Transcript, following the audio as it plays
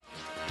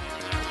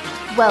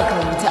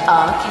Welcome to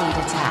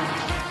Arcade Attack.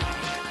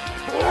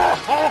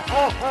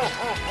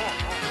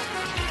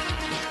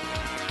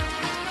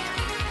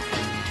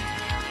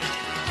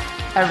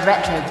 A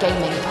retro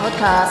gaming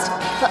podcast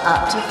for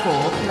up to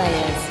 4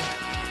 players.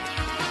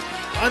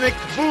 Sonic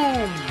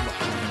Boom!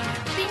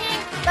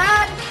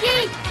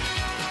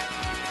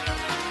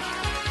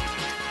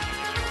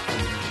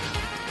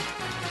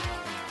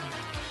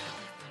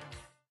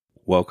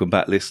 Welcome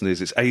back, listeners.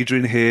 It's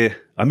Adrian here.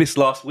 I missed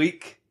last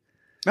week.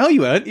 No,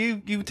 you weren't. You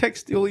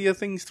texted all your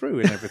things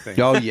through and everything.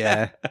 Oh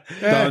yeah,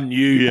 Done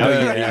you. Yeah. oh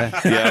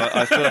yeah. Yeah,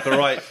 I feel like a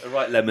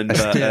right lemon. But,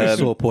 Still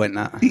sore point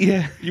that.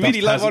 yeah, You really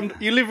love Andre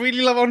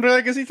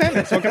Agassi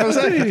tennis. What can I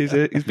say?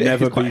 he's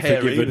Never quite be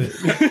hairy, forgiven.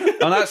 isn't he?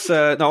 And that's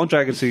no on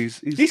Dragons.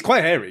 He's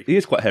quite hairy. He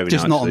is quite hairy.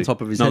 Just now, not on actually.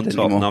 top of his Not head on top.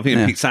 anymore. No, I'm thinking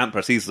Yeah. Pete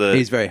Sampras.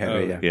 He's very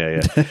hairy.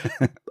 yeah.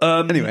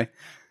 Anyway,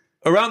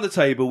 around the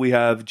table we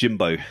have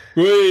Jimbo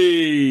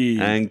Whee!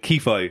 and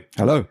Kifo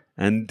hello,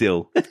 and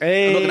Dill.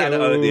 Hey, I'm not gonna add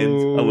an O at the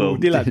end. I will.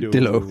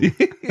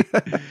 Dillo.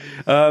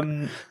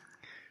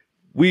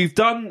 We've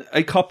done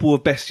a couple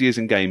of best years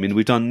in gaming.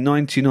 We've done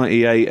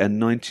 1998 and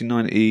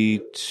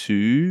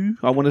 1992,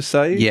 I want to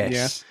say. Yes.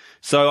 Yeah.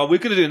 So we're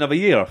going to do another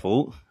year, I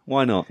thought.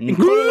 Why not? In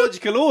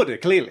chronological order,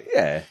 clearly.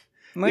 Yeah.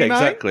 99? Yeah,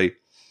 exactly.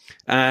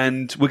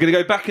 And we're going to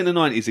go back in the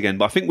 90s again,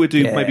 but I think we'll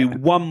do maybe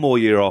one more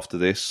year after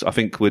this. I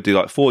think we'll do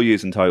like 4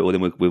 years in total,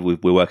 then we'll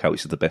work out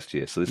which is the best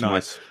year. So this is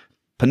my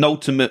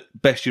penultimate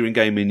best year in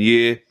gaming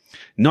year,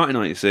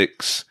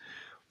 1996.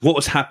 What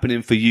was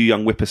happening for you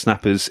young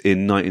whippersnappers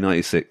in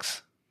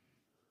 1996?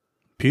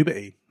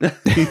 Puberty.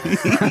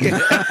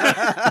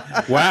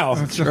 Wow.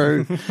 It's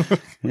true.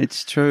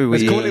 It's true.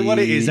 Let's call it what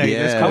it is, eh?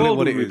 Let's How call it old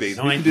what would it we is.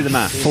 be? We can do the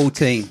math.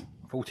 14.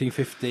 14,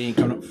 15,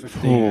 coming up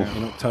 15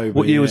 in October.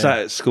 What year was that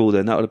at school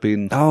then? That would have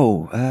been...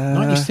 Oh,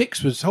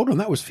 96 was, hold on,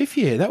 that was fifth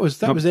year. That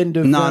was end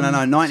of... no.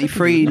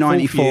 93, second,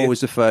 94 year.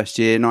 was the first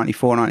year.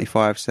 94,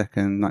 95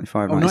 second.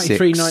 95, Oh, 96.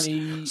 93,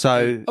 90...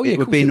 So Oh, yeah, it of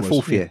would course be in it the was,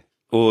 fourth yeah. year.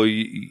 Or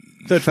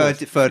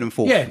Third and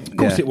fourth. Yeah, of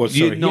course it was.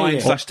 year Sorry.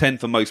 9/10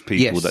 for most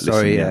people Yes, that listen.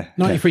 sorry, yeah.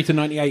 93 to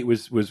 98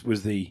 was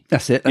the...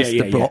 That's it. That's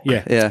Yeah, the yeah, block.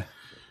 yeah.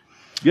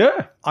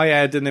 Yeah. I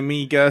had an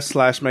Amiga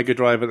 / Mega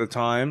Drive at the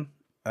time.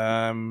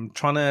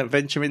 Trying to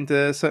venture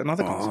into certain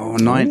other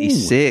consoles. Oh,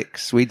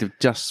 96. We'd have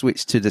just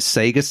switched to the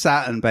Sega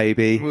Saturn,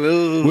 baby.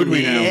 Would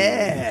we now?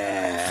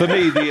 Yeah. For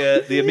me,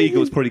 the Amiga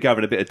was probably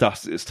gathering a bit of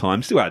dust at this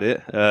time. Still had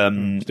it.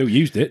 Still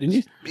used it, didn't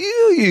you?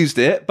 You used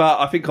it, but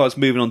I think I was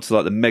moving on to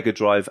like the Mega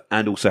Drive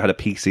and also had a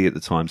PC at the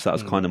time, so that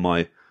was kind of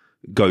my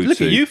go-to.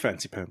 Look at you,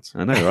 fancy pants.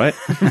 I know, right?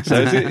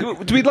 So, do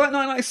we like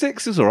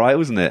 1996? It was all right,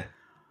 wasn't it?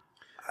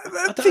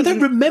 I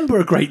don't remember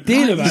a great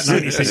deal about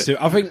 96.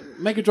 I think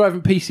Mega Drive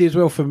and PC as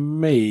well for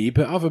me,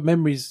 but other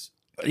memories...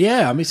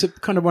 Yeah, I mean, it's a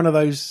kind of one of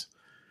those...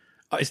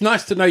 It's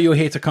nice to know you're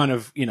here to kind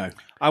of,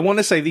 I want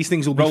to say these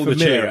things will be Roll the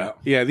familiar. chair out.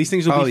 Yeah, these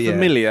things will be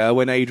familiar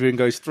when Adrian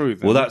goes through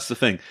them. Well, that's the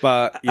thing.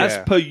 But as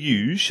yeah. per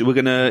usual, we're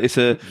gonna. It's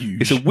a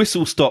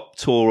whistle stop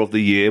tour of the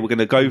year. We're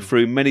gonna go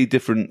through many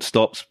different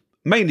stops,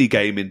 mainly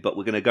gaming, but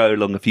we're gonna go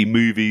along a few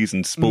movies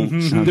and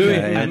sports and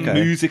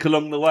music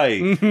along the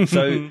way.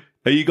 So.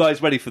 Are you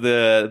guys ready for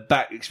the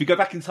back? Should we go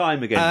back in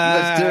time again?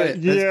 Let's do it.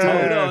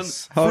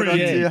 Yes. Hold on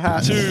to your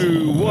hat.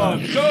 2,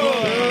 1,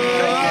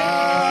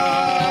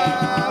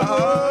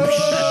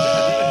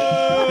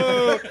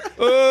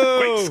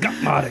 Great Scott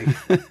Marty.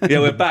 Yeah,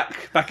 we're back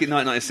in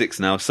 1996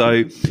 now.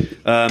 So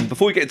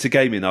before we get into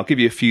gaming, I'll give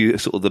you a few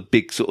sort of the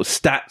big sort of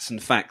stats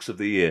and facts of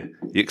the year.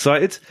 You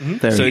excited?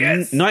 Mm-hmm. So in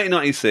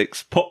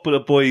 1996, popular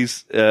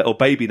boys or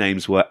baby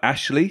names were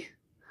Ashley,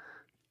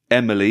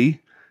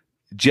 Emily,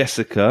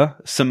 Jessica,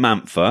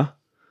 Samantha,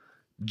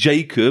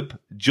 Jacob,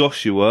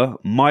 Joshua,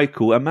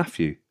 Michael, and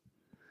Matthew.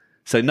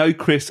 So no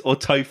Chris or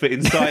Topher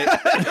in sight.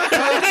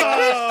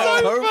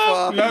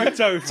 No,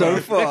 Topher. So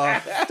far.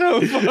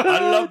 I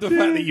love the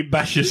fact that you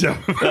bash yourself.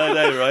 I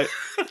know, right?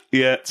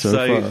 Yeah.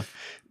 So far.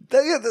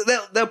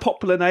 They're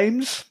popular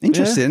names.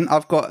 Interesting.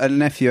 I've got a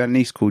nephew and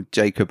niece called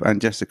Jacob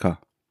and Jessica.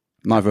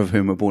 Neither of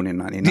whom were born in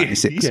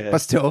 1996. Yeah. But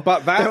still,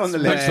 But they're that's on the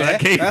where, list.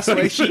 that's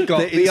where she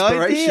got the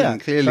inspiration,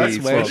 idea. clearly, That's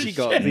where from- she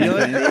got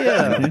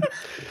the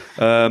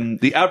idea.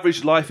 The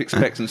average life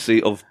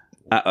expectancy of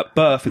at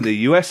birth in the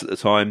US at the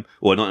time,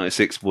 or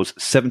 1996, was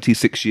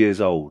 76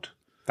 years old.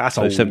 That's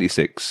So old.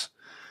 76.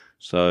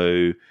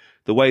 So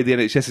the way the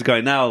NHS is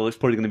going now, it's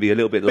probably going to be a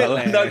little bit lower.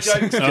 less. No jokes,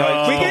 jokes. We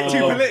get too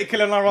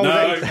political in our old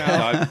age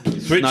now.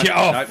 Switch it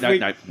off.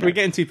 No. We're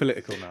getting too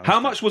political now.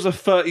 How much was a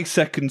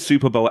 30-second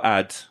Super Bowl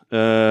ad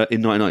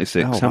in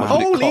 1996? Oh, How much wow.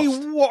 did it Holy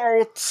cost?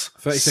 what?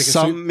 30 seconds.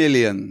 Some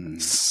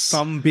millions.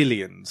 Some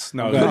billions.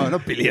 No,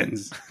 not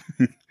billions.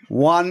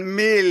 $1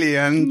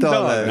 million.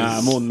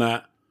 Nah, more than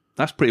that.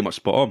 That's pretty much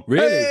spot on.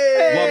 Really?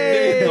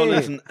 $1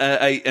 million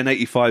and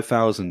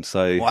 85,000.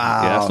 So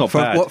Wow. yeah, that's not For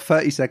bad. what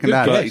 30-second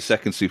ad?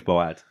 30-second Super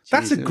Bowl ad.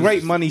 That's a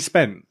great money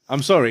spent.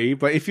 I'm sorry,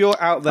 but if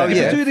you're out there, Oh,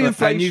 yeah. Do the and you-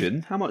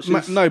 inflation. How much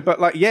is... no, but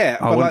like, yeah,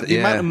 but like wonder- the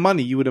amount yeah. of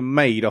money you would have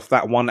made off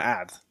that one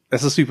ad.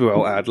 That's a Super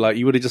Bowl ad. Like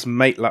you would have just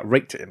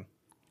raked it in.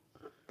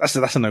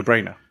 That's a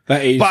no-brainer.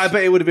 That is. But I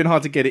bet it would have been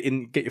hard to get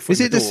your foot Is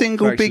in it the the door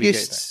single to actually get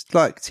biggest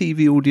like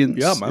TV audience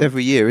Yeah, man.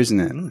 every year, isn't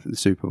it? The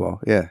Super Bowl.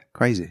 Yeah,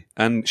 crazy.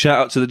 And shout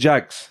out to the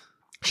Jags.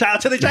 that. Shout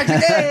out to the Jags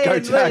again! Go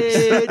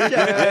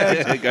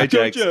Jags. Go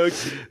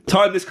Jags.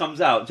 Time this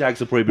comes out, Jags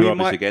will probably be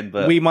rubbish again.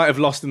 But we might have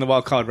lost in the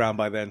wild card round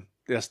by then.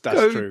 Yes, that's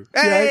true.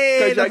 Jags. Hey,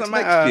 Go it Jags doesn't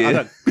next matter. year. I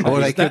don't- Or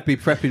they could be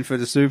prepping for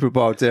the Super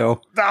Bowl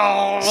deal.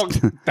 Oh,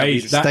 Hey,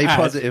 that Stay ad-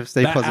 positive,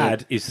 stay that positive.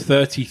 ad is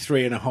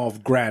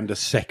 33.5 grand a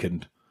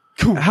second.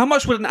 how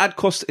much would an ad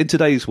cost in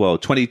today's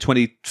world?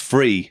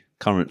 2023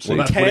 currency.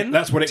 Well,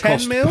 that's what it 10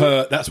 costs mil?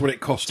 per. That's what it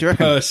costs Do you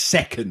reckon? per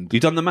second. you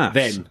done the maths?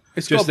 Then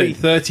It's just got to be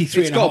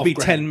 33. It's got to be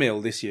 10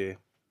 mil this year.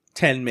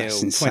 10 mil, That's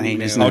 20 insane,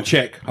 mil. isn't I'll it?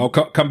 check. I'll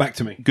come back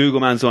to me.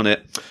 Google man's on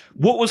it.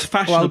 What was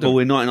fashionable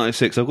in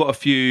 1996? I've got a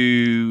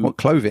few What,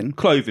 clothing?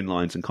 clothing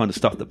lines and kind of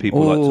stuff that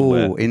people like to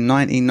wear. In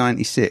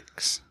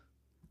 1996.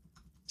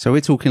 So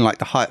we're talking like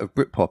the height of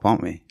Britpop,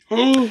 aren't we?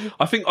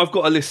 I think I've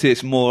got a list here.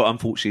 It's more,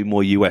 unfortunately,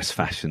 more US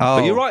fashion.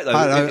 But you're right, though.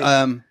 I don't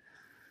know,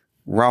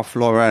 Ralph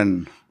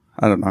Lauren.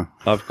 I don't know.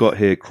 I've got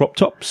here crop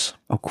tops,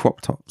 Oh, crop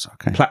tops.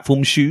 Okay.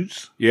 platform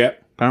shoes, Yeah.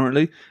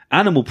 apparently,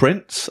 animal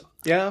prints,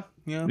 Yeah.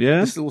 Yeah.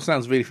 This all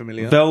sounds really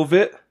familiar.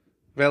 velvet,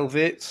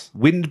 Velvet.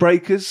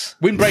 windbreakers.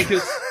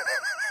 Windbreakers.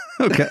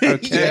 Okay.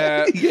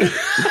 Yeah.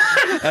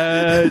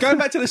 Going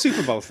back to the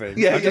Super Bowl thing.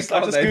 Yeah, I just yeah,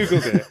 go on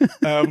Googled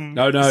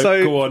it. No,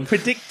 So go on.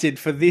 predicted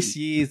for this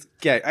year's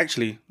game.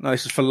 Actually, no,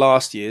 this is for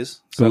last year's.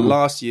 So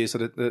last year, so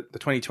the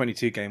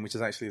 2022 game, which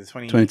is actually the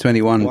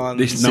 2021.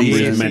 This number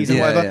is meant. season,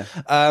 Yeah,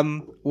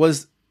 whatever.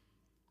 Was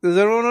does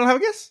everyone have a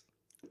guess?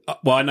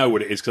 Well, I know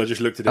what it is because I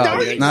just looked at it.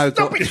 Oh, no,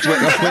 So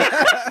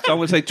I'm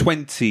going to say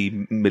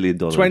 $20 million.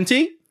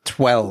 20?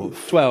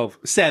 12. 12.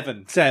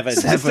 7. 7.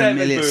 $7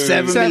 million. $7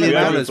 Seven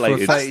million million. for a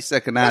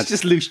 30-second ad. That's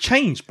just loose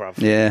change, bruv.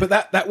 Yeah.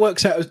 But that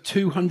works out as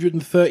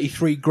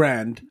 233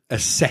 grand a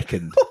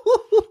second.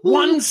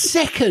 1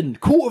 second,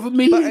 But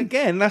 $250,000.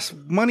 again, that's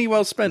money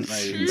well spent,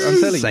 mate. I'm telling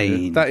you.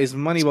 Insane. That is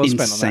money well spent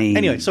on Insane. that.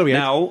 Anyway, sorry. Ed.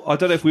 Now, I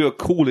don't know if we were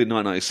cool in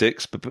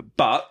 1996, but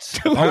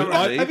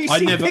apparently, Have you I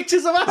seen never-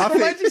 pictures of us from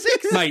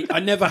 96? Mate, I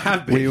never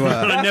have been. We were.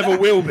 And I never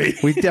will be.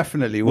 We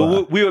definitely were.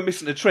 well, we were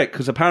missing a trick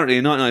because apparently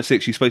in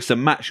 1996 you're supposed to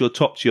match your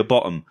top to your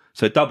bottom.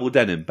 So double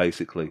denim,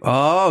 basically.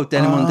 Oh,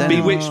 denim on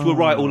denim. Bewitched were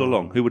right all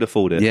along. Who would have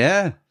thought it?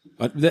 Yeah.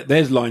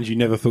 There's lines you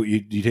never thought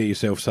you'd hear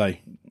yourself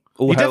say.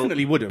 All You hell-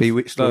 definitely would have.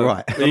 Bewitched were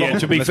right. Yeah,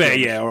 to be fair,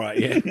 yeah, all right,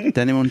 yeah.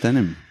 Denim on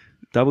denim.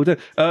 Double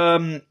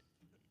denim.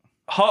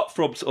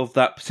 Heartthrobs of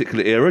that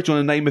particular era. Do you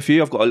want to name a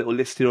few? I've got a little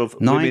list here of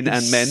women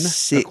and men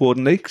 96.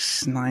 accordingly.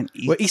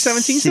 96. Were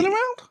E17 still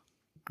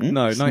around?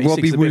 No, 96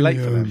 Robbie is a bit late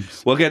for them.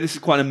 Williams. Well, again, this is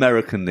quite an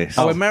American list.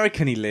 Oh,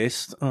 American-y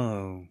list.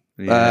 Oh.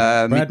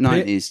 Yeah.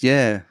 Mid-90s,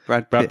 yeah.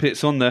 Brad Brad Pitt.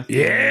 Pitt's on there.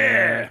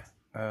 Yeah.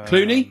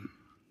 Clooney?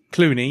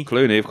 Clooney.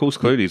 Clooney, of course,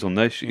 Clooney's on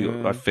there.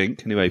 I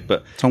think anyway,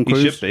 but Tom he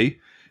Cruise. should be.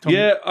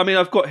 Yeah, I mean,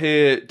 I've got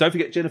here. Don't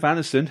forget Jennifer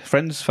Aniston,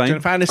 Friends fame.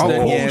 Jennifer Aniston.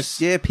 Oh, yes.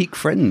 yeah, Peak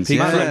Friends. Peak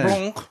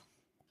yeah.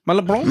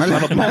 Maleblanc.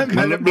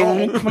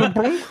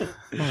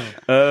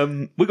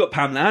 Maleblanc? We got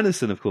Pamela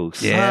Anderson, of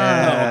course.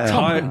 Yeah.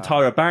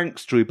 Tyra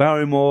Banks, Drew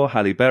Barrymore,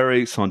 Halle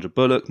Berry, Sandra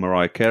Bullock,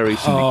 Mariah Carey,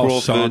 Cindy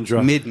Crawford,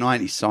 Sandra.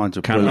 Mid-90s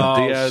Sandra Cameron Bullock.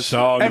 Diaz.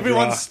 Sandra.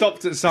 Everyone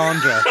stopped at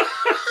Sandra.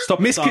 Stop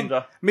Miss,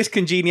 Sandra. Miss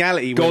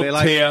Congeniality,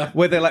 God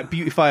where they like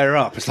beautify her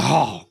up. It's like,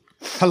 oh,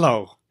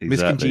 hello, Miss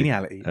Exactly.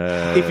 Congeniality.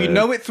 If you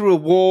know it through a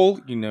wall,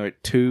 you know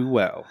it too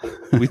well.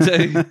 We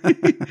do.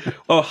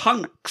 Oh,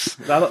 hunks.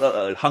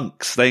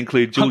 Hunks. They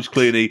include George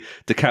Clooney,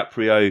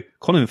 DiCaprio,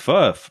 Colin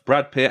Firth,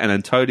 Brad Pitt, and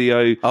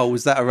Antonio. Oh,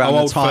 was that around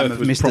Oh, the time Firth of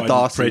was Mr. Pride and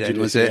Darcy then, Prejudice,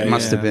 was it? yeah,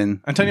 Must yeah. have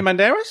been. Antonio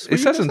Banderas? It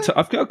says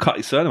I've got to cut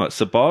his surname out.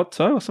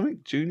 Sabato or something,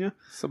 Junior.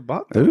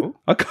 Sabato.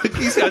 I cut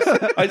his surname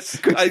out. It's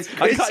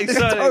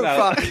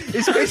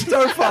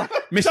Christopher.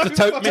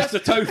 Mr.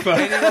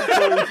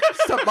 Topher.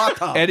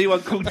 Sabata.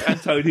 Anyone called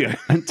Antonio.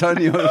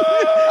 Antonio.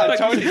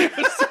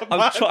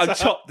 I've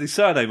chopped the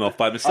surname off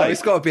by Oh, mistake.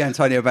 it's got to be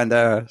Antonio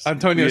Banderas.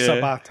 Antonio Yeah.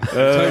 Sabato.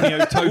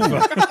 Antonio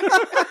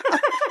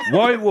Topher.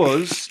 Why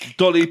was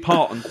Dolly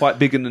Parton quite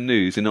big in the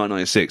news in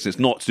 1996? It's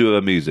not to do with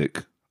her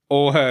music.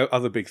 Or her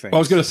other big thing. I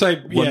was going to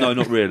say, Well, yeah. no,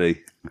 not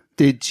really.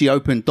 Did she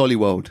open Dolly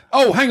World?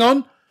 Oh, hang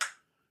on.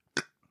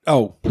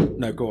 Oh,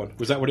 no, go on.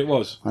 Was that what it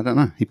was? I don't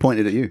know. He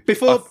pointed at you.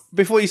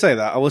 Before you say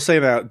that, I will say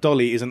that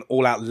Dolly is an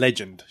all-out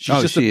legend. She's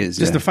Oh, just she a, is,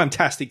 just yeah. a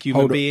fantastic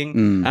human Hold on. being.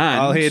 And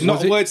I'll hear not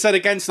Was a it- word said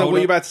against her. Hold What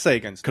are you on. about to say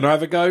against her? Can I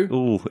have a go?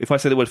 Ooh, if I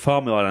say the word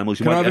farmyard animals,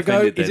 you Can I might have a get go?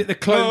 offended. Is it the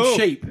cloned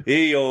sheep?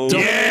 Eeyore.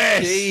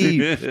 Yes!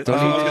 Jeez.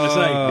 I was going to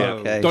say. Yeah.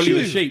 Okay. Dolly She the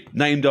was- sheep.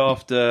 Named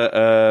after,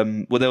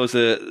 there was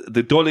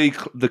the Dolly,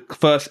 the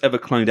first ever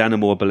cloned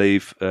animal, I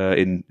believe,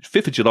 in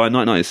 5th of July,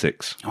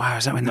 1996. Wow,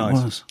 is that when that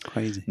was?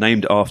 Crazy.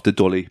 Named after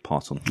Dolly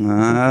Parton.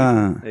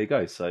 Ah. There you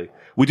go. So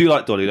we do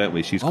like Dolly, don't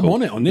we? She's I'm cool.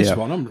 on it on this Yeah.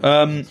 one.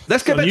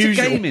 Let's get back to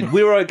unusual. gaming.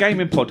 We're a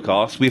gaming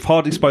podcast. We've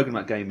hardly spoken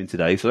about gaming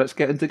today, so let's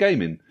get into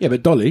gaming. Yeah,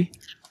 but Dolly.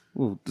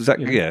 Well, does that,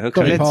 okay.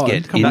 Dolly Let's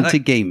Parton. get Come into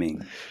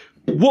gaming.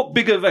 What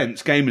big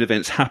events, gaming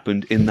events,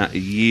 happened in that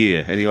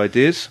year? Any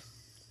ideas?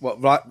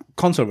 What, like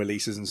console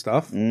releases and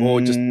stuff,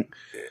 or just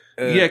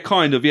Yeah,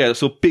 kind of. Yeah,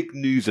 so big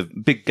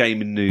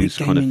gaming news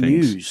kind of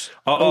things. News.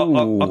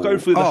 I'll go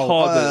through the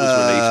hardware that was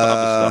released, but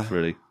other stuff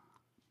really.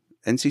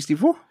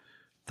 N64?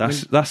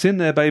 That's in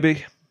there,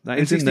 baby. That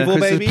is in there. N64,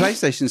 Because baby. the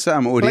PlayStation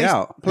Saturn were already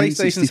out.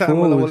 PlayStation N64 Saturn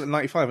were was-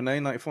 95, and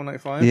 94,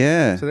 95.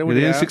 Yeah. So they Yeah, were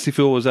the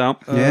N64 was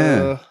out.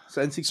 Yeah.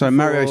 So N64. So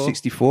Mario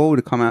 64 would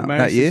have come out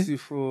Mario that year,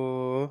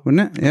 64.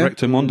 wouldn't it? Yeah.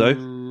 Recto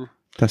Mondo.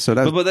 That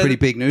was pretty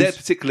big news. They're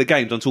particular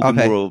games. I'm talking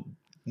Okay. more of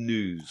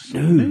news.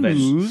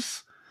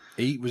 Events.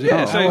 Was it?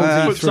 Yeah, so Oh, for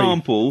E3.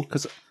 example,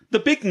 the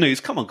big news,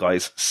 come on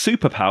guys,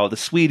 Superpower, the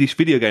Swedish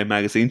video game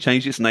magazine,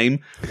 changed its name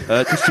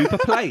to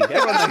Superplay.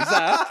 Everyone knows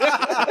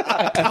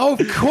that.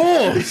 Of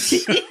course.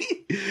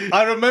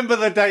 I remember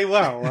the day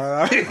well.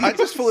 I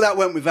just thought that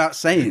went without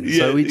saying,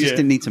 so we just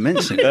didn't need to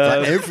mention it.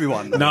 Like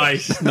everyone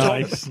knows.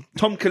 nice.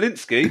 Tom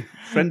Kalinske,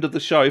 friend of the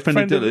show, friend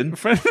of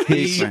Dylan,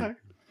 He's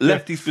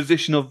left his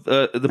position of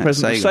the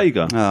president of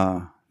Sega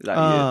Oh. that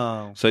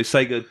year. So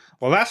Sega,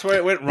 Well, that's where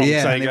it went wrong,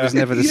 Yeah, Sega. and it was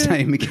never the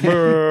same again.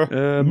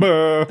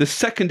 the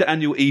second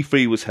annual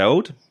E3 was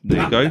held.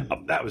 There you go.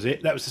 That was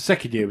it. That was the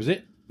second year, was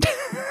it?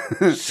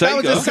 Sega. That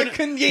was the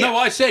second year. No,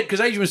 I said because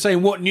Adrian was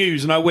saying what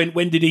news, and I went,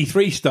 when did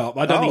E3 start?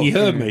 But I don't think he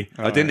heard me.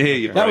 I didn't hear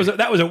you. That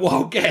was a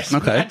wild guess.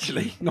 Okay.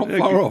 Actually, not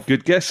far off.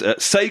 Good guess.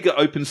 Sega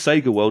opened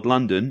Sega World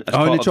London as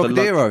Oh, in part the of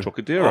the Trocadero.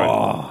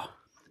 Trocadero.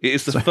 It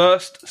is the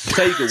first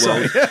Sega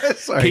World,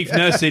 Sorry. Keith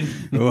nursing.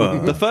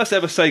 the first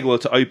ever Sega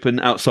World to open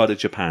outside of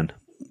Japan.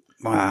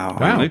 Wow.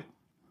 Wow.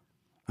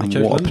 And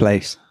chose what a London.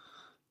 place.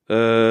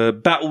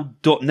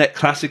 Battle.net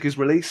Classic is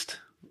released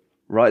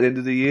right at the end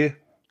of the year.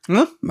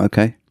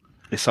 Okay.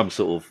 It's some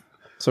sort of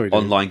Sorry, dude.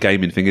 online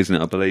gaming thing, isn't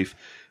it? I believe.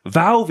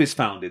 Valve is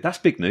founded. That's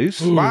big news.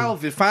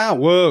 Valve is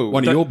found. Whoa.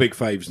 One of your big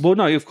faves. Well,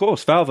 no, of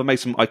course. Valve have made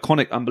some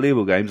iconic,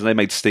 unbelievable games, and they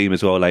made Steam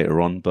as well later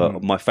on.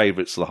 But my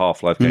favourites are the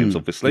Half-Life games,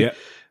 obviously. Yeah.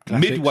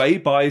 Classics. Midway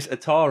buys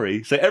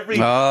Atari. So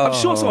I'm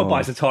sure someone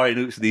buys Atari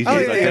Nukes these Oh,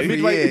 years. yeah, I yeah.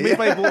 think.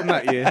 Midway bought them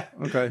that year.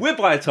 Okay. We'll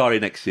buy Atari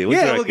next year. What do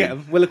Yeah, you we'll reckon? get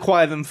them. We'll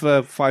acquire them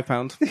for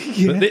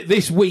 £5. But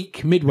this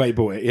week, Midway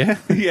bought it. Yeah.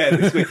 Yeah,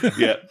 this week.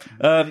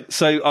 Yeah.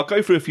 So I'll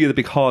go through a few of the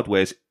big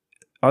hardwares.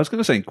 I was going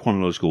to say in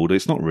chronological order.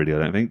 It's not really, I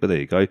don't think, but there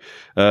you go.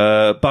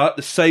 But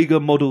the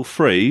Sega Model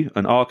 3,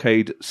 an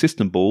arcade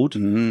system board,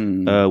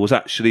 was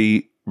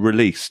actually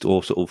released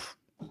or sort of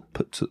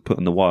put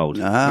in the wild.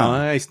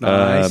 Nice,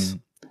 nice.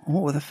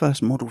 What were the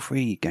first Model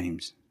 3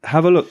 games?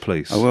 Have a look,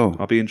 please. I will.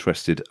 I'll be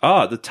interested.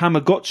 The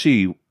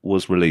Tamagotchi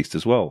was released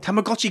as well.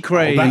 Tamagotchi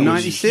craze. that was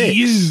 96.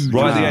 huge.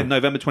 Right at the end,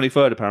 November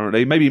 23rd,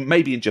 apparently.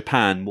 Maybe in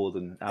Japan more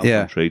than our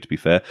Yeah. country, to be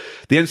fair.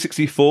 The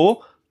N64,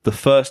 the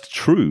first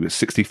true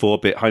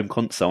 64-bit home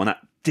console, and that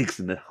digs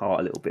in the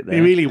heart a little bit there.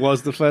 He really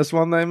was the first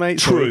one, though, mate.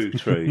 True.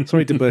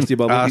 Sorry to burst your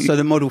bubble. So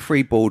the Model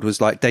 3 board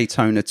was like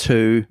Daytona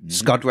 2,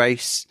 Scud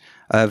Race,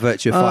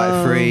 Virtua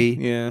Fighter 3,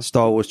 yeah.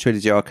 Star Wars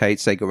Trilogy Arcade,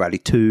 Sega Rally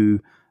 2,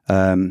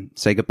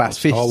 Sega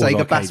Bass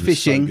Arcade Bass was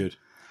Fishing, So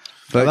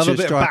good. love a Virtua bit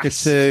of Striker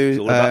bass. 2, It's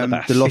all about the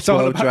bass. The Lost It's all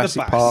World, about the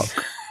Jurassic bass.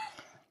 Park.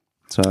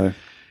 So,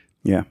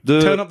 yeah.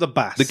 Turn up the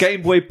bass. The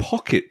Game Boy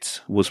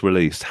Pocket was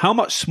released. How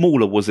much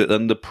smaller was it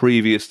than the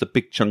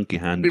big chunky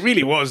hand? It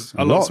really was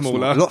a lot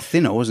smaller. A lot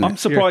thinner, wasn't I'm it?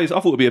 surprised. I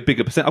thought it would be a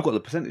bigger percent. I've got the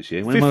percentage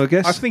here. When am I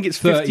guess? I think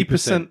it's 30%.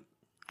 50%.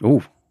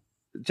 Oh,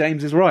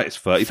 James is right. It's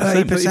 30%.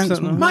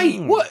 30%.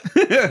 Mate, what?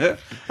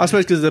 I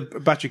suppose because of the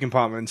battery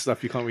compartment and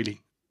stuff, you can't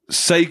really.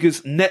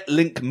 Sega's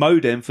Netlink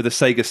modem for the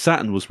Sega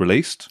Saturn was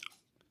released.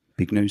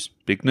 big news.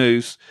 Big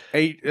news.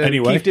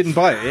 Anyway. Keith didn't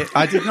buy it.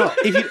 I did not.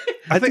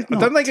 I think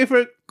don't they go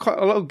for quite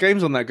a lot of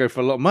games on that go for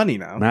a lot of money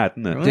now? Mad,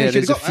 isn't it? Right. Yeah, you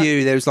there's a should've got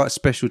few. There was like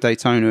special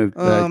Daytona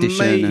edition.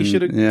 Mate, you and-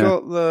 should have yeah.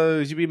 got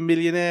those. You'd be a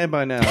millionaire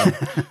by now.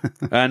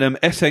 And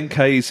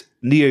SNK's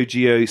Neo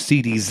Geo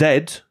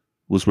CD-Z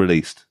was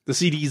released. The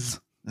CDs.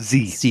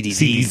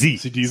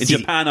 In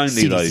Japan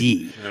only,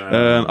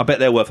 though. I bet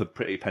they're worth a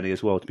pretty penny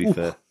as well, to be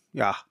fair.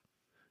 Yeah.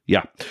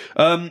 Yeah.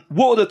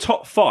 What are the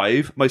top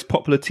 5 most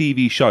popular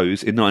TV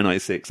shows in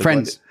 1996?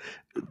 Friends.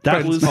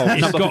 That was It's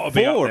number gotta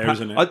be up 4. there,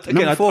 isn't it?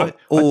 Number 4.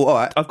 Oh, all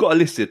right. I've got a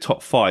listed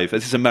top 5.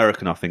 This is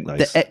American, I think, though.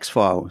 The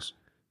X-Files.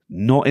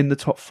 Not in the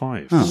top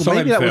 5. Oh,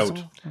 maybe that was-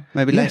 Seinfeld.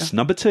 Maybe later. Yes,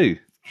 number 2.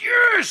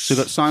 So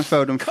we've got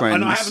Seinfeld and Friends.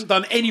 And I haven't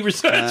done any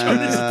research on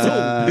this at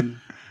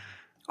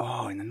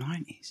all. In the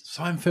 90s. Seinfeld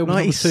was number 2,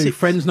 96.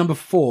 Friends number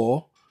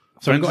 4.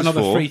 So we've Friends got is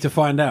another 4. 3 to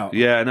find out.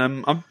 Yeah,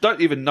 and I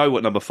don't even know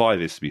what number 5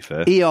 is, to be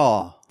fair.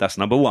 ER. That's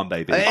number 1,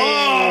 baby.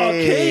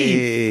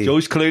 Hey.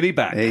 George Clooney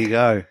back. There you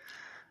go.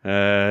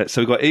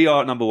 So we've got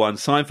ER at number 1,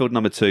 Seinfeld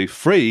number 2.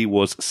 3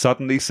 was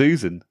Suddenly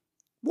Susan.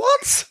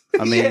 What?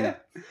 I mean, Mate,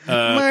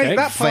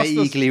 that passed us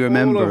vaguely all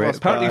remember of it. us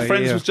Apparently by,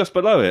 Friends yeah. was just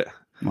below it.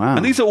 wow.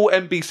 And these are all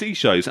NBC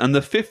shows. And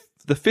the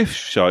fifth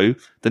show,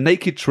 The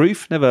Naked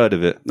Truth, never heard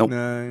of it. Nope.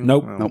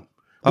 Nope. Nope.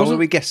 Oh, well,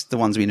 we guessed the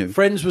ones we knew.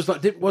 Friends was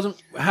like,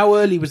 how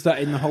early was that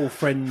in the whole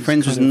Friends?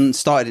 Friends was kind of-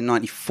 started in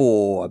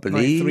 94, I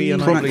believe. 93 or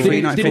Probably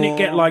 93, 94. Didn't it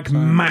get like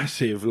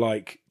massive,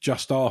 like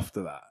just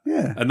after that?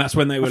 Yeah. And that's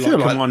when they were I like, feel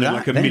come like on, that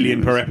like a then.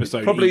 million per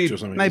episode Probably each or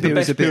something. maybe The it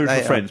was best a bit period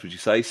later. for Friends, would you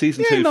say?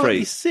 Season Yeah, 2, 3.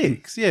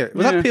 96. Yeah.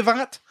 Was Yeah. that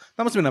Pivot?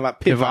 That must have been about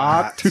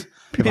Pivot.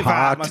 Pivot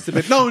must have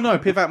been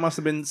Pivot must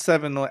have been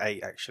 7 or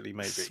 8 actually,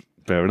 maybe.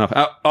 Fair enough.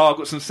 I've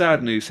got some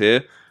sad news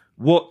here.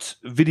 What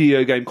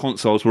video game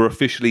consoles were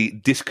officially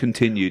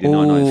discontinued in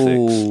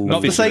 1996?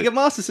 Not the Sega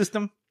Master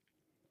System.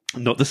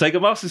 Not the Sega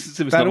Master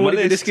System. It's That not on my already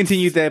been list.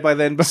 discontinued there by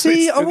then. But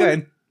See, it's I still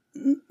going.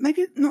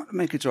 Maybe not the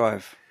Mega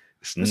Drive.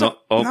 It's not.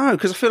 Oh, No,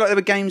 because I feel like there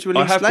were games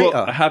released later.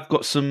 I have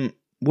got some.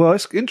 Well,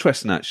 it's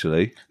interesting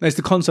actually. No, it's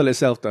the console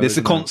itself, though. It's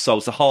the isn't it?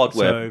 consoles, the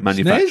hardware So,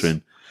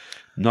 manufacturing.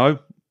 No,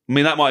 I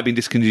mean that might have been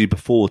discontinued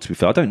before. To be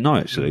fair, I don't know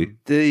actually.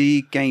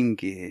 The Game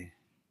Gear.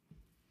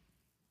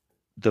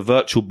 The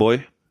Virtual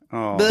Boy.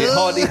 Oh. It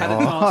hardly had a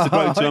chance to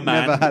grow to a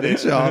man. Never had a did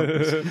it?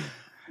 chance.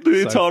 The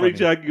Atari funny.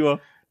 Jaguar.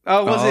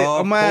 Oh, was it? Oh, Oh,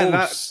 of man,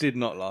 that course. did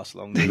not last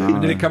long. Did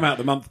it come out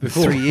the month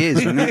before? 3 years,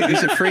 wasn't it?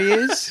 Was it 3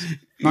 years?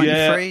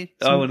 93?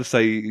 Yeah, I want to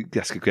say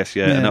that's a good guess.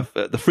 Yeah, enough.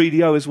 The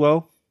 3DO as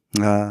well.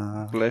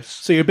 Bless.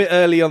 So you're a bit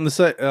early on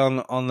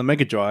the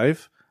Mega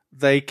Drive.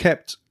 They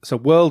kept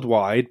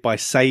worldwide by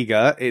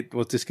Sega. It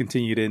was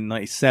discontinued in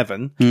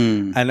 '97,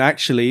 and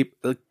actually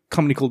a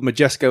company called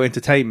Majesco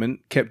Entertainment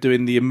kept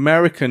doing the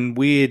American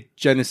weird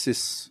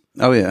Genesis.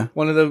 Oh, yeah.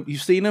 One of the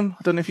you've seen them?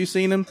 I don't know if you've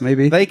seen them.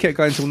 Maybe. They kept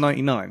going until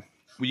 '99.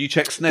 Will you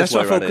check SNES? That's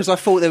what I thought, because I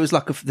thought there was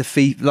like the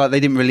FIFA, like they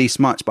didn't release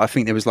much, but I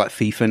think there was like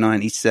FIFA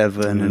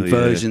 97 and yeah.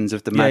 versions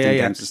of the Madden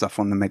yeah. games and stuff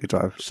on the Mega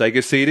Drive.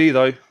 Sega CD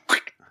though,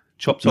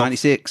 chopped off.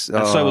 96.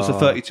 And so was the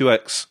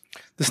 32X.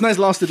 The SNES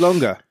lasted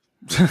longer.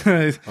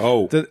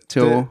 Oh.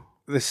 Till-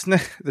 the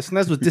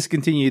SNES was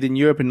discontinued in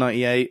Europe in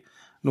 '98,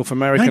 North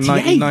America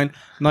 98?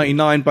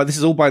 99, but this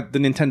is all by the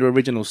Nintendo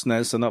original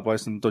SNES, so not by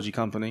some dodgy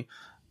company.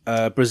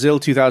 Brazil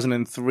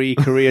 2003,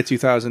 Korea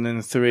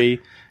 2003,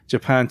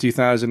 Japan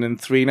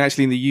 2003, and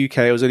actually in the UK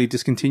it was only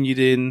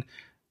discontinued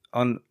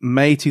on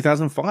May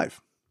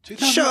 2005. It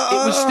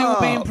was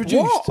still being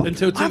produced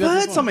until I've 2005.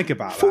 heard something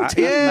about 14 that.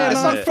 Yeah, years.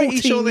 I'm pretty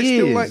 14 sure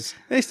years.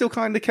 they still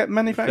kind of kept Fair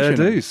manufacturing.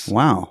 dues.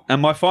 Wow. And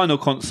my final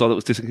console that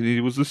was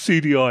discontinued was the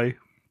CDI.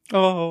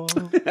 Oh,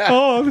 The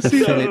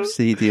CDI. Philips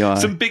CDI.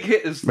 Some big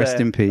hitters. Rest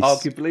there, in peace.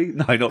 Arguably,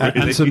 no, not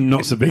really. And some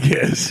not so big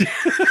hitters.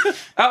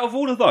 Out of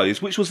all of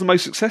those, which was the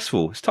most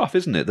successful? It's tough,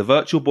 isn't it? The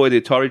Virtual Boy, the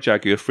Atari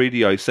Jaguar,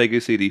 3DO,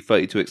 Sega CD,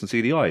 32X, and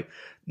CDI.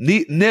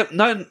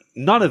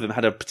 None of them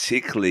had a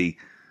particularly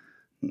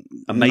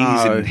amazing No, I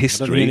don't I don't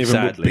history, think any of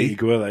them were sadly.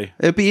 big, were they?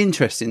 It'd be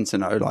interesting to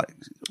know like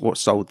what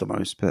sold the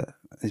most, but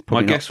it's My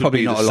probably guess not, would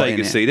be probably the not a lot in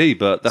Sega it. CD,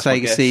 but that's my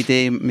Sega guess.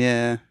 CD,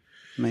 yeah,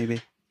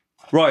 maybe.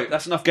 Right,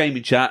 that's enough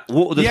gaming chat.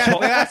 What were the yeah,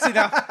 top? that's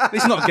enough.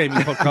 It's not a gaming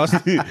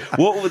podcast.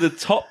 What were the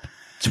top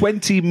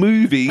 20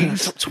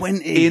 movies Top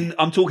 20.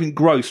 I'm talking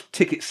gross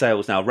ticket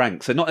sales now,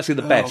 ranked. So not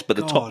necessarily the best, but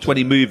the top God.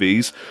 20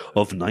 movies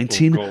of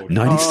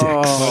 1996.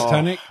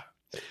 Titanic.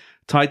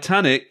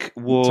 Titanic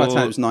was.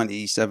 Titanic was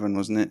 97,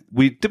 wasn't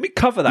it? Did we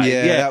cover that?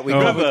 that we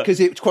covered because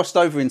it crossed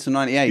over into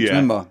 98. Yeah.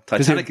 Remember?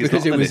 Titanic is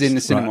because not it on the was in the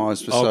list.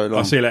 cinemas for so long.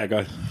 I'll see you later,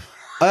 guys.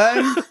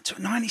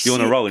 96. You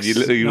on a roll,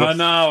 and I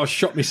know, I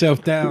shot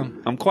myself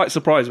down. I'm quite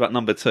surprised about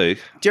number 2.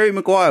 Jerry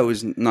Maguire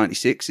was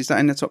 96. Is that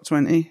in the top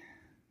 20?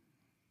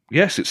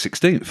 Yes, it's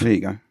 16th. There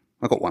you go.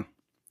 I got one.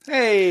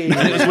 Hey,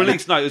 And it was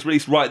released. No, it was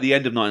released right at the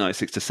end of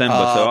 1996, December.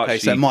 so okay, actually,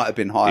 so it might have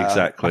been higher.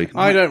 Exactly.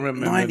 I don't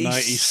remember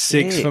 96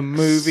 96 for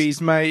movies,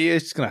 mate. You're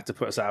just gonna have to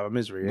put us out of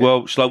misery. Yeah?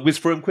 Well, shall I whiz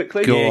through them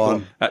quickly? Go Yeah,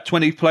 on. At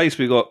 20th place,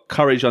 we got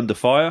Courage Under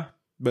Fire.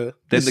 But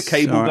Then The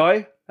Cable all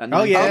Guy. And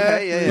Oh, yeah.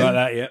 Okay, yeah. Like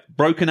that, yeah.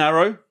 Broken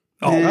Arrow.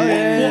 Oh, what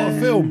a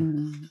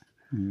film.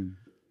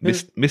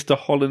 Mr.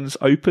 Holland's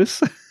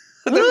Opus.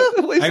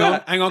 What is Hang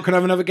that? on, can I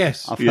have another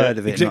guess? I've heard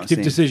of it. not Executive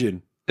seen.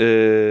 Decision.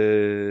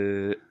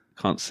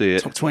 Can't see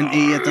it. Top 20,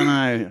 I don't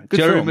know. Good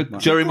film.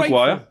 Jerry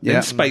Maguire. Yeah.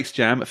 Then Space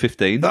Jam at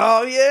 15.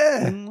 Oh,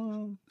 yeah.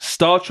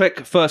 Star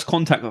Trek First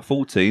Contact at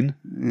 14.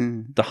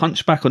 The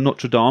Hunchback of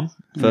Notre Dame,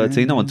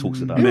 13. No one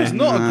talks about it it. was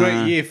not a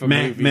great year for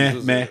movies.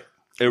 was it?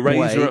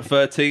 Eraser Wait. at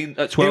 13.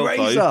 At 12,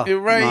 though.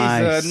 Eraser.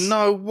 Nice.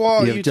 No,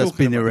 what are You've you just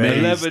talking been about?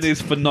 erased. 11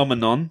 is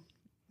Phenomenon,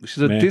 which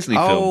is a Meh. Disney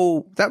film.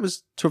 Oh, that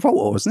was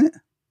Travolta, wasn't it?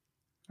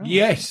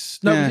 Yes.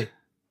 No, Yeah. was it-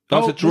 That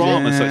was a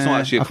drama, so it's not Yeah.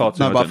 actually a cartoon.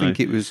 No, I but I don't know. think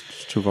it was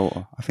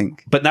Travolta. I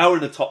think. But now we're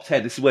in the top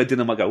 10. This is where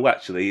Dinner might go, well,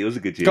 actually, it was a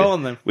good year. Go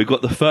on, then. We've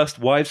got the First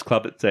Wives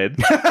Club at 10.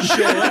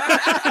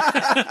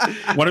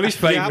 one of his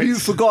You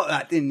favourites. forgot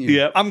that, didn't you?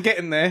 Yep. I'm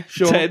getting there.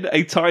 Sure. 10,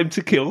 A Time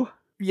to Kill.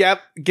 Yep.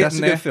 That's Getting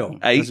a there. good film.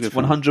 That's a 8, good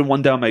film.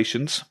 101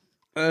 Dalmatians.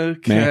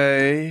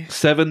 Okay.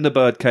 7, The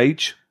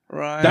Birdcage.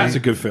 Right. That's a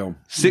good film.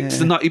 6,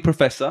 The Nutty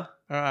Professor.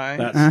 right.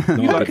 That's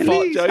not a good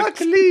film.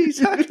 Hercules.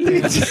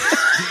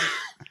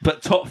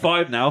 But top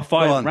 5 now. Go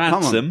 5, on, come on.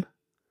 Ransom.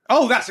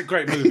 Oh, that's a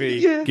great movie.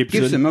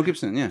 Gibson. Mel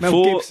Gibson, yeah. Mel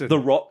 4, Gibson. The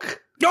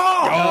Rock.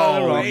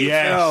 Oh,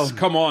 yes.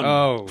 Come on.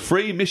 Oh.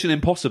 3, Mission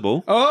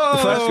Impossible. Oh,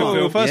 The first one,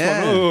 Phil. First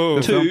Yeah. one.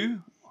 Oh. 2,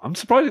 I'm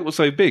surprised it was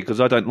so big because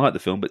I don't like the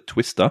film, but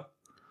Twister.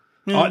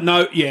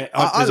 No, yeah.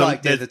 I there's a-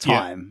 liked it at the there's- yeah.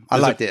 time. I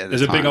There's liked it at the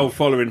There's a big time. old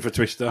following for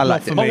Twister. I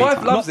liked it. My big wife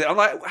time. loves it. I'm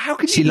like, how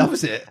can She you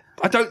loves it.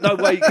 I don't know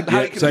where you can,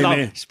 how you can same love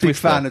here. Big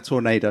Twister. fan of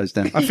tornadoes,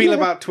 then. I feel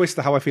about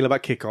Twister how I feel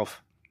about Kickoff.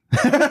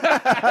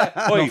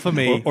 Not for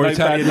me. Or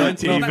Italian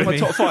 90 Not even. my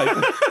top 5.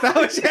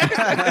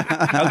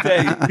 How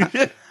dare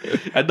you?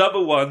 And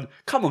number 1,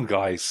 come on,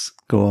 guys.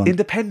 Go on.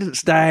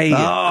 Independence Day.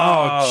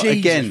 Oh, Jesus.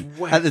 Again,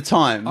 at the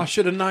time. I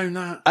should have known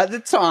that. At the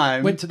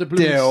time. Went to the Blue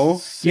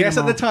Dill. Yes,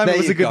 at the time There it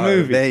was you a good go.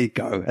 movie. There you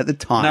go. At the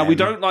time. Now, we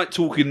don't like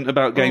talking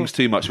about games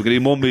too much. We're going to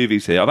do more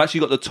movies here. I've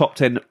actually got the top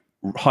 10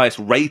 highest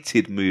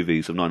rated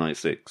movies of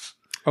 1996.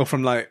 Oh,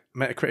 from like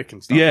Metacritic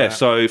and stuff. Yeah, like that.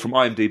 so from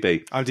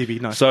IMDb. IMDb,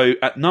 nice. So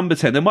at number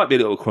 10, there might be a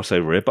little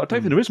crossover here, but I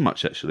don't think there is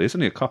much actually. There's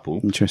only a couple.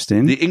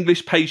 Interesting. The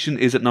English Patient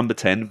is at number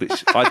 10,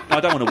 which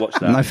I don't want to watch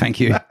that. No, thank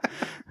you.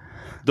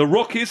 The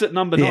Rock is at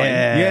number 9.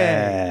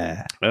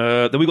 Yeah.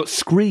 Then we got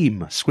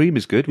Scream. Scream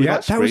is good. We Yeah,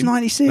 like That was Scream.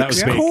 96. That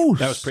was of big. course.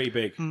 That was pretty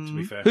big, to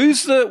be fair.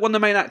 Who's one of the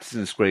main actors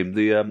in Scream?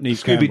 The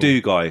Neve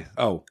Scooby-Doo guy.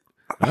 Oh.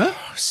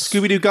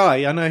 Scooby-Doo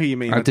guy, I know who you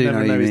mean. I do never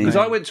know who you his mean. Because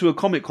name. I went to a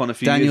Comic-Con a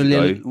few Daniel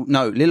years ago.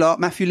 Lillard.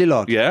 Matthew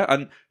Lillard. Yeah,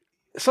 and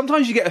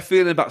sometimes you get a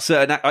feeling about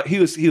certain. He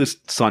was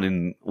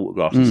signing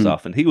autographs and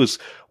stuff, and he was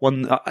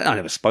one. I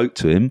never spoke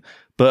to him,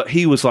 but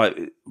he was like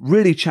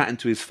really chatting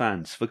to his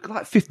fans for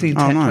like 15,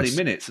 10, 20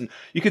 minutes, and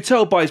you could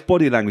tell by his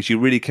body language he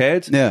really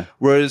cared. Yeah.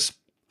 Whereas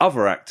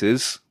other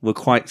actors were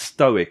quite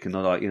stoic and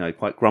like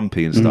quite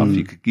grumpy and stuff.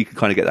 You could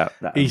kind of get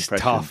that. He's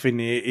impression. tough, isn't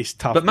he? He's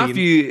tough. But being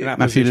Matthew- in that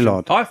Matthew position.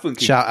 Lillard. I think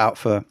he, Shout out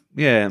for.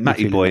 yeah,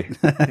 Matty boy,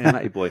 yeah,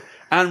 Matty boy,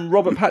 and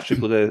Robert Patrick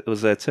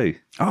was there too.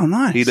 Oh,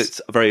 nice. He looked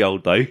very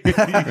old though. You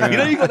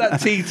know, you got that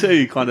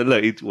T2 kind of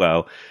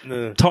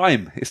look.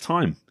 Time. It's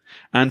time.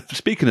 And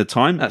speaking of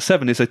time, at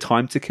 7 is A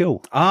Time to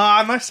Kill.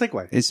 Ah, nice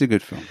segue. It's a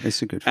good film. It's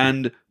a good film.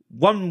 And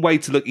one way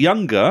to look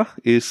younger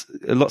is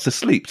lots of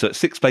sleep. So at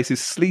 6th place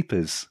is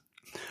Sleepers.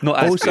 Not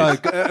as also,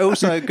 good.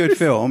 also a good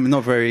film.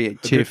 Not very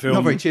cheerful. film.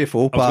 Not very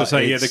cheerful. I was But going to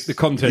say, yeah, it's- the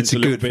content's it's a a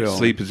little good bit. film.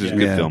 Sleepers is a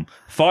good Yeah. film.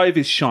 5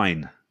 is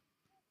Shine.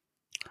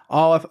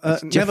 Oh,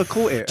 I've never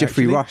caught it.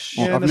 Jeffrey actually. Rush.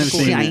 Yeah, I've never caught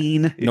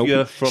seen it. it. If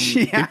you're from,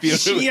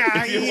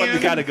 if you're one of the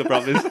Gallagher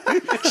brothers.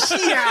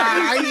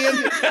 Sunshine.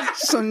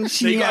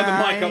 So you got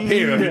the mic up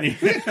here, haven't you?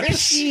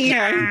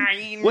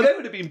 Well, they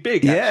would have been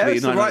big Yeah, actually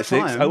it's in the right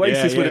 1996. time.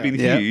 Oasis Yeah, would have been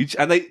yeah. huge.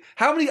 And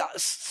how many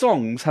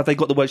songs have they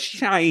got the word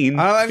shine?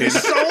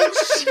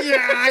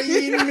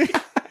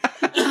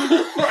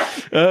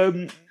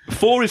 Sunshine.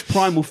 4 is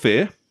Primal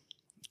Fear.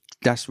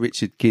 That's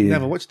Richard Gere.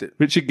 Never watched it.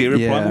 Richard Gere in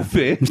Yeah. Primal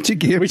Fear. Richard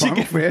Gere.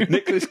 Primal Fear.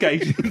 Nicolas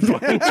Cage in Primal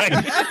Rage.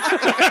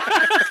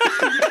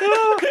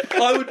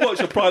 I would watch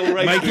a Primal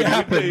Rage. Make it movie.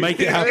 happen. Make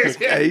it happen.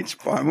 Cage.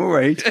 Primal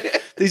Rage.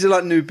 These are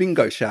like new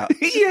bingo shouts.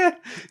 Yeah.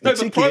 No,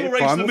 Richard but Primal Gere,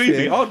 Rage the Primal movie,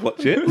 Fear. I'd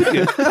watch it. Wouldn't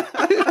you?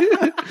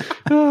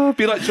 It'd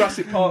be like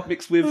Jurassic Park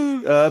mixed with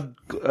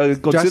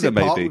Godzilla, Jurassic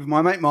Park maybe. with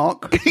my mate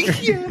Mark. We're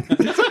in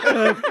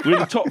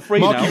the top 3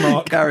 Marky now.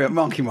 Mark. Carry on,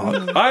 Marky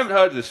Mark. I haven't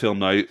heard of this film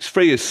though. It's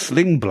 3 is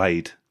Sling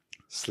Blade.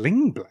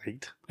 Sling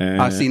Blade.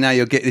 I see now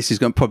you'll get this is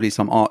going probably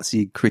some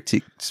artsy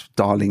critic's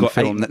darling Got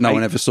film 8 that no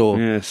one ever saw.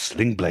 Yeah,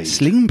 Sling Blade.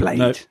 Sling Blade.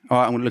 No. All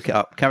right, I'm going to look it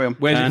up. Carry on.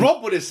 Where's it?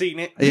 Rob would have seen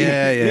it.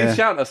 Yeah, You yeah.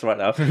 shout us right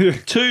now. 2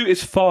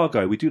 is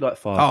Fargo. We do like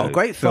Fargo. Oh,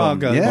 great film.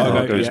 Fargo. Yeah. Fargo.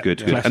 Fargo is Yeah, good.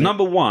 yeah. Good. Classic. And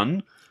number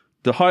 1,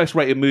 the highest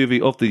rated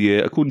movie of the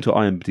year, according to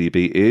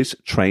IMDb, is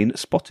Train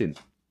Spotting.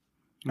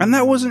 And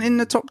that wasn't in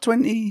the top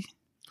 20.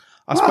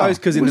 I suppose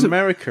because in was it-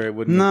 America it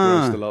wouldn't No.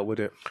 have grossed a lot, would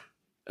it?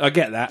 I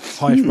get that.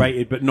 Highest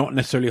rated, but not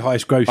necessarily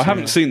highest grossing. I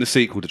haven't seen the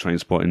sequel to Train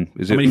Spotting.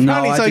 Is it? mean, No,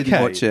 Apparently I it's didn't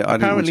okay. watch it. I didn't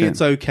Apparently watch it.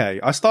 it's okay.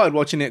 I started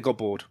watching it, got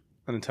bored,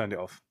 and then turned it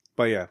off.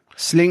 But yeah.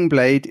 Sling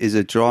Blade is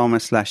a drama /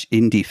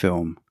 indie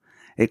film.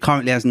 It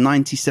currently has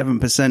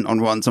 97%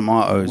 on Rotten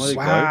Tomatoes.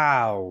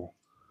 Wow.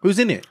 Who's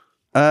in it?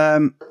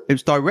 It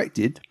was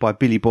directed by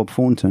Billy Bob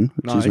Thornton,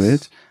 which Nice. is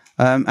weird.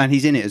 And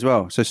he's in it as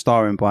well. So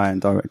starring by and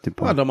directed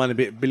by. I don't mind a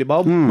bit Billy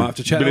Bob. Might have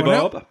to check Billy that one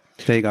out. Bob.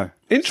 There you go.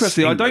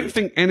 Interesting. I don't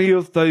think any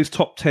of those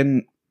top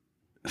 10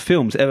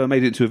 films ever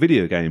made it into a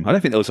video game. I don't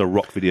think there was a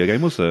Rock video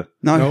game, was there?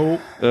 No.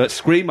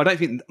 Scream, I don't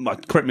think.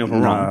 Correct me if I'm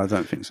No, wrong. I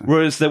don't think so.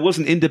 Whereas there was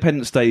an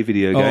Independence Day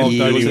video game. Oh,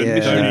 there was a yeah.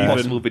 Mission Don't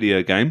Impossible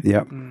video game.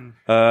 Yep.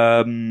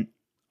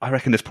 I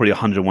reckon there's probably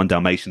 101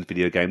 Dalmatians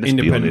video game. Let's be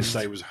Independence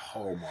honest. Day was,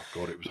 oh my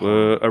God, it was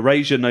hard.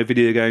 Erasure, no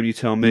video game, you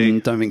tell me.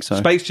 Don't think so.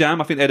 Space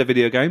Jam, I think they had a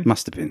video game.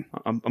 Must have been.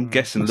 I'm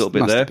guessing a little bit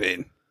Must there. have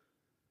been.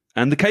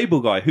 And the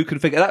Cable Guy, who can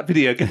figure that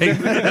video game?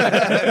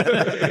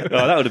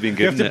 Oh, that would have been You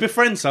good, have to wouldn't it?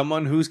 befriend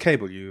someone whose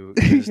cable you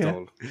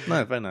installed.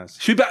 No, very nice.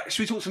 Should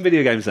we talk some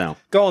video games now?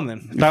 Go on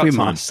then. About We time.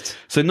 must.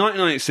 So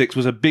 1996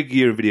 was a big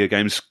year in video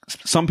games.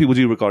 Some people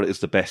do regard it as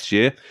the best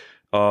year.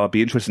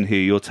 Be interested to hear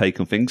your take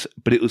on things.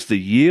 But it was the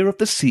year of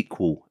the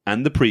sequel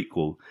and the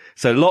prequel.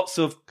 So lots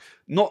of,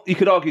 you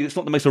could argue it's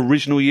not the most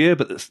original year,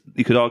 but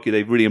you could argue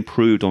they've really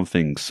improved on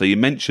things. So you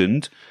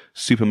mentioned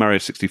Super Mario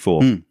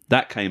 64.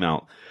 That came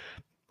out.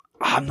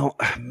 I'm not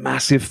a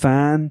massive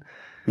fan,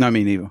 No,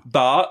 me neither.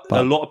 but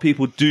a lot of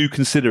people do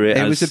consider it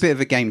It as... was a bit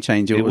of a game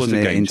changer, It was wasn't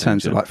a it? game In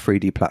terms of changer.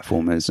 like 3D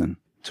platformers and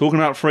Talking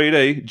about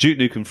 3D, Duke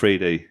Nukem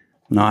 3D.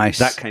 nice.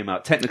 That came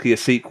out. Technically a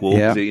sequel.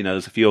 Yeah. 'Cause,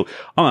 there's a few.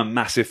 I'm a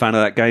massive fan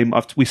of that game.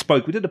 We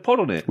did a pod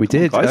on it. We Come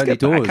on, did, guys, early get back,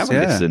 doors, have a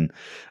yeah.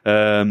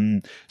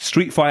 listen.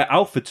 Street Fighter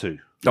Alpha 2.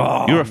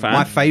 Oh, You're a fan.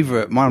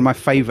 One of my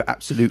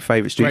absolute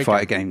favourite Street Great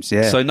Fighter games.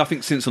 Yeah. So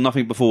nothing since or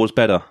nothing before was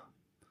better.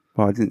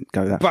 Well, I didn't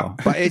go that far.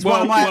 But it's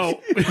one of my...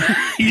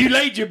 you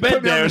laid your bed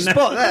Put me on there. the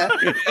spot there.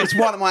 It's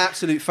one of my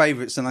absolute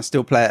favourites, and I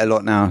still play it a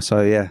lot now.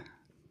 So, yeah.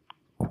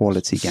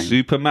 Quality game.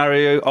 Super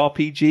Mario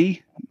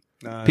RPG.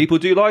 No, People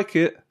do like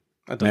it.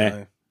 I don't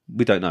know.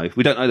 We don't know.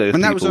 We don't know those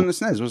And that people. was on the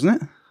SNES,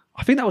 wasn't it?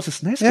 I think that was a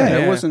SNES Yeah,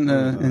 game. it wasn't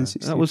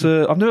N64. That was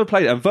I've never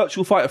played it. And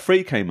Virtual Fighter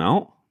 3 came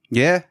out.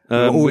 Yeah. We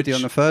were already which-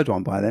 on the third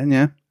one by then,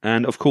 yeah.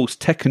 And, of course,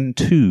 Tekken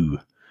 2.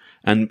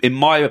 And in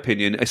my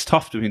opinion, it's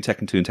tough between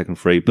Tekken 2 and Tekken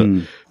 3, but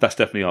that's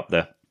definitely up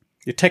there.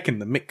 You're taking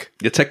the mick.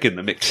 You're taking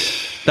the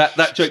mix. That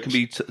joke can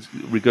be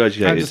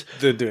regurgitated.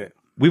 Just do it.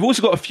 We've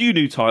also got a few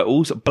new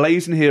titles.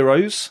 Blazing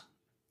Heroes,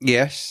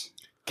 Yes.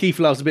 Keith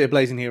loves a bit of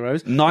Blazing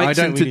Heroes. Nights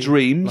I don't into really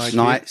Dreams. like it.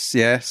 Nights,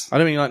 yes. I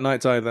don't really like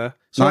Nights either.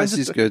 So Nights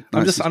is good.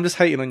 I'm Nights just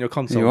hating on your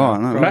console. You are,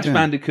 now. no? Crash Yeah.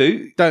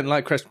 Bandicoot. Don't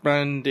like Crash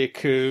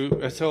Bandicoot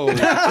at all. Wearing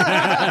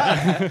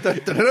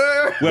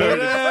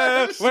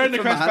the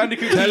Crash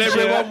Bandicoot Tell t-shirt.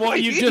 everyone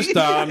what you've just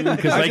done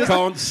because they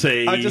can't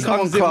see. I just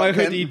Come on, unzipped my Clark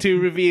Kent. hoodie to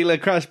reveal a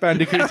Crash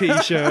Bandicoot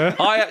t-shirt.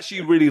 I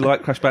actually really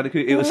like Crash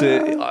Bandicoot. It was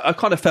I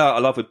kind of felt I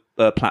love with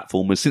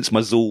platformers since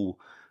my Zool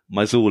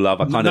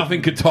love. I kind Nothing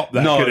of could top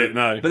that, could it?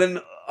 No. But then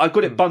I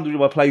got it bundled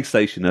with my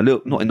PlayStation a little,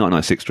 not in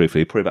 1996,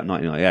 truthfully, probably about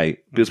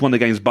 1998. But it was one of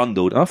the games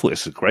bundled. And I thought it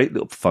was a great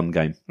little fun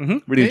game.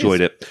 Really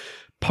enjoyed it.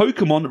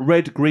 Pokemon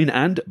Red, Green,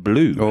 and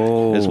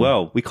Blue as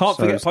well. We can't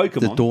So forget it's Pokemon.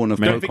 The dawn of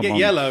Don't Pokemon. forget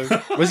Yellow.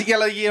 Was it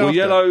Yellow year Well, after?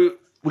 Yellow,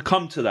 we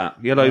come to that.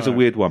 Yellow's a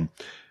weird one.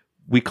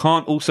 We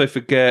can't also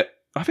forget,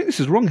 I think this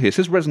is wrong here. It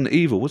says Resident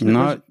Evil, wasn't it?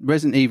 No,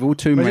 Resident Evil,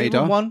 Tomb Resident Raider.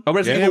 Evil 1? Oh,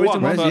 Resident Yeah, Evil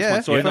 1, Resident the Evil. first Yeah,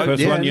 one. Sorry, yeah, no,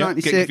 first one, yeah. Get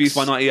 96. confused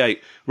by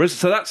 98.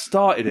 So that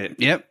started it.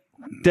 Yep.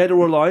 Dead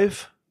or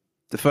Alive,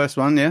 The first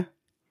one, yeah.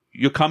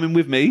 You're Coming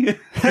With Me. Bing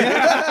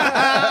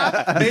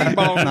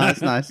bong.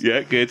 Nice.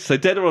 Yeah, good. So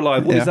Dead or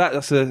Alive, what is Yeah. that?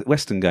 That's a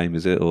Western game,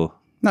 is it? Or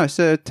No, it's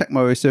a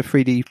Tecmo. It's a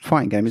 3D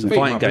fighting game, isn't it? Beat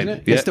 'em fighting up, game? isn't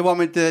it? Yeah. It's the one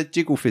with the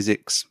jiggle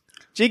physics.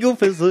 Jiggle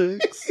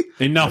physics.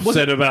 Enough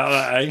said about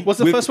that, eh? Was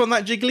the first one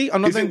that jiggly?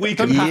 I'm not Is it saying we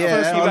don't can- pat Yeah,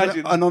 first on the-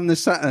 imagine and on the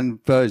Saturn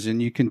version,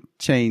 you can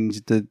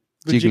change the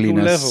the jiggle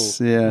jiggliness.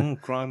 level. Yeah. Oh,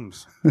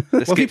 crumbs.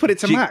 Well, if you put it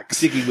to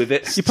max, Jiggy with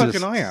it. you poke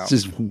an eye out.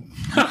 Just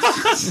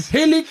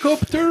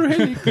Helicopter.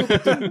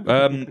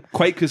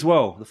 Quake as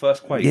well. The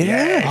first Quake.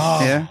 yes.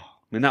 Oh. Yeah.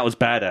 I mean, that was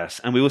badass.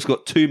 And we also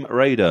got Tomb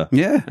Raider.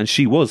 Yeah. And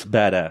she was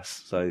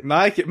badass. So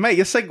Like it, mate.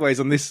 Your segues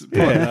on this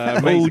pod. all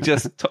Amazing.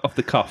 just off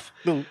the cuff.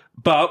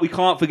 But we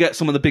can't forget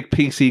some of the big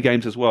PC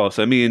games as well.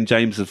 So me and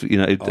James have,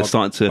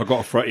 started to I got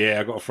to throw.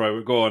 Yeah, I got to throw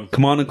it. Go on.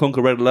 Command and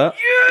Conquer Red Alert.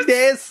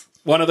 Yes.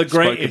 One of the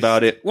Spoke greatest.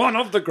 about it. One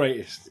of the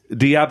greatest.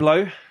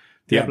 Diablo.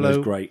 Diablo's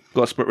great.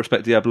 Got to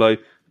respect Diablo.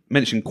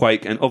 Mentioned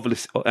Quake and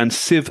obviously and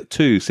Civ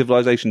 2,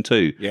 Civilization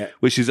 2, Yeah.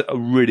 which is a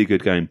really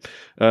good game.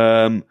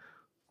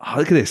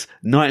 Look at this.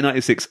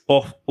 1996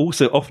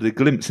 also offered a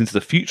glimpse into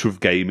the future of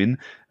gaming.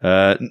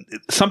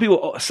 Some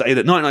people say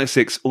that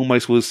 1996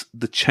 almost was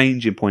the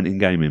changing point in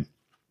gaming.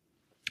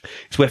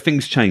 It's where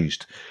things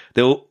changed.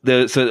 So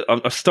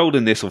I've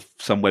stolen this off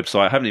some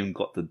website. I haven't even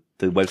got the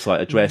website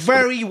address.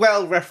 Very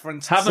well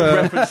referenced. Haven't sir.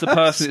 referenced the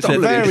person that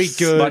said Very this.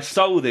 good. I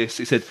stole this.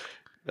 He said,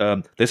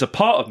 there's a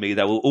part of me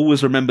that will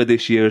always remember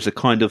this year as a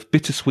kind of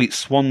bittersweet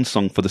swan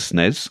song for the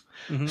SNES.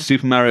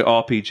 Super Mario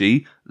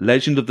RPG,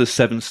 Legend of the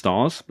Seven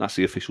Stars, that's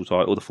the official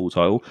title, the full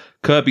title,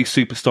 Kirby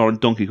Superstar and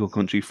Donkey Kong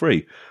Country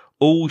 3.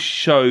 All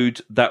showed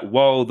that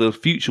while the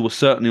future was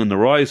certainly on the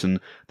horizon,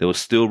 there was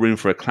still room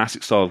for a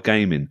classic style of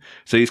gaming.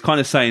 So he's kind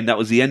of saying that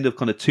was the end of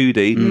kind of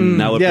 2D.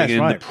 Now we're yes, bringing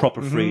in right. the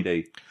proper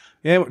 3D.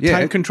 Yeah, Yeah.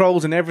 tank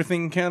controls and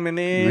everything coming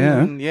in.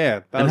 Yeah. And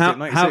yeah, that And was how, it,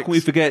 96. how can we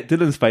forget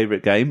Dylan's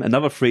favourite game,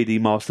 another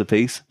 3D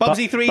masterpiece?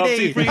 Bubsy 3D.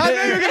 Bubsy 3D. I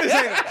knew you were going to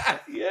say that.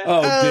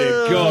 Oh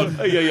dear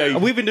God. yeah.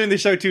 We've been doing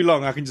this show too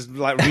long. I can just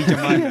like read your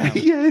mind now.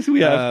 Yes,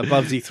 we have.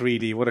 Bubsy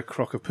 3D. What a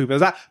crock of poop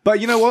is that? But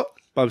you know what?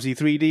 Bubsy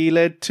 3D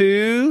led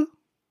to...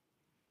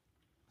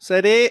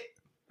 Said it.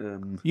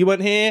 You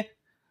weren't here.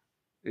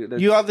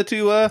 You are the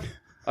two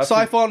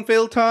Siphon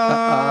filter.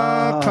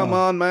 Come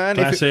on, man.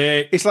 If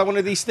Classic. it's like one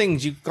of these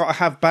things you've got to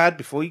have bad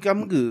before you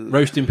come good.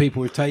 Roasting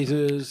people with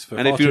tasers. For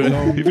And far if you're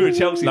too long. a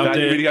Chelsea Loved fan,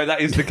 you it. really go,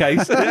 that is the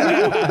case.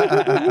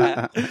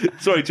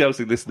 Sorry,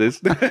 Chelsea listeners.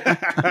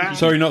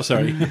 Sorry, not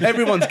sorry.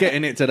 Everyone's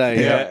getting it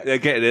today. Yeah, they're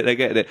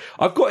getting it.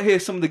 I've got here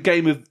some of the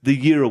Game of the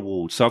Year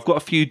awards. So I've got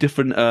a few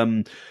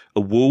different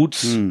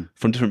awards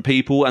from different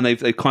people, and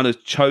they've kind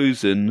of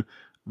chosen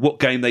what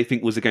game they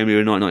think was the Game of the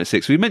Year in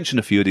 1996. We mentioned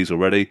a few of these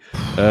already.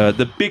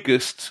 The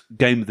biggest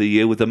Game of the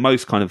Year with the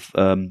most kind of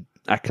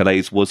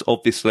accolades was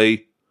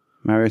obviously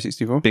Mario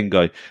 64.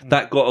 Bingo.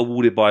 That got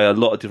awarded by a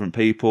lot of different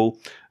people.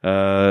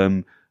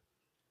 I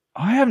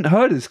haven't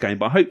heard of this game,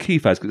 but I hope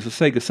Keith has, because it's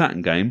a Sega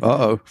Saturn game.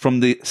 Uh-oh. From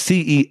the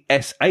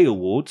CESA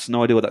Awards.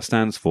 No idea what that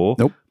stands for.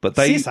 Nope. But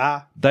they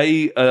CESA.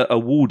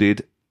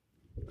 awarded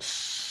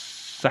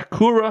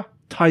Sakura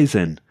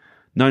Taizen,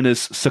 known as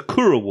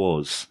Sakura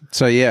Wars.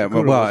 So yeah,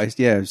 well, it's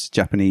a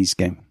Japanese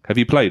game. Have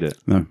you played it?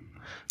 No.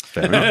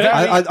 Fair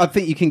enough. I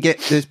think you can get.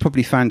 There's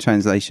probably fan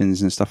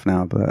translations and stuff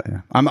now, but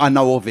I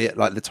know of it,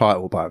 like the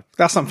title. But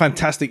That's some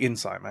fantastic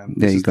insight, man.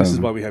 There you go. This is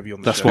why we have you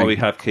on the That's show. why we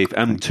have Keith.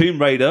 And Tomb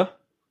Raider,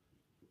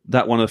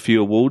 that won a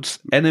few awards.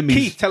 Enemies.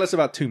 Keith, tell us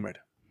about Tomb Raider.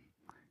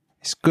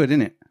 it's good,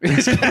 isn't it?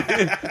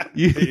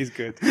 It is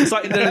good. It's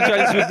like Indiana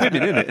Jones with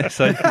women, isn't it?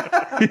 So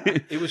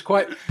It was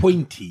quite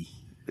pointy.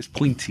 it's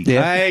pointy.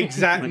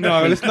 Exactly.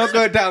 No, let's not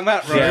go down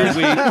that road.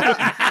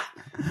 Yeah,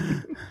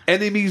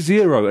 Enemy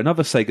Zero,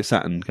 another Sega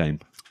Saturn game.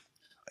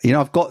 You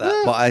know, I've got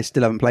that, but I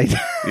still haven't played it.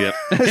 Yeah.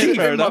 It's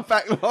Fair in my enough.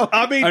 backlog.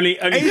 I mean, Only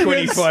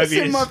 25 It's in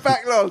years. my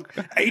backlog.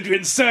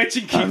 Adrian's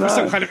searching Keith for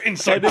some kind of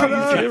inside.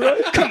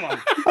 Come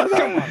on.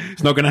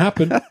 It's not going to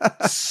happen.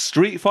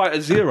 Street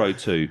Fighter Zero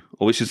 2,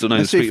 or which is known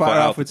as Street Street Fighter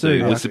Alpha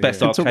 2, was the best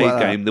We'll talk arcade about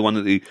that. game. They won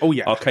at the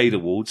arcade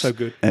awards. So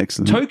good.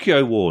 Excellent.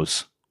 Tokyo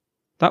Wars,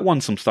 that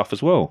won some stuff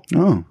as well,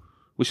 Oh,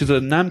 which is a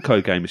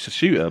Namco game. It's a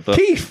shooter, but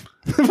Keith.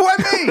 why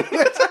me?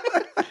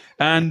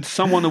 and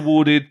someone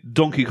awarded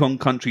Donkey Kong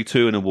Country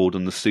 2 an award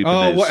on the Super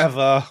Oh, NES.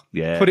 whatever.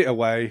 Yeah. Put it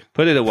away.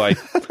 Put it away.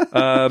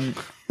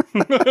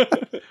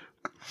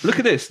 Look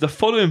at this. The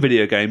following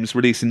video games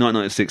released in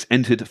 1996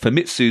 entered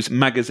Famitsu's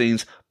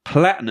magazine's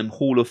Platinum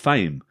Hall of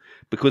Fame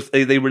because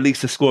they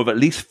released a score of at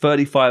least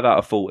 35 out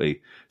of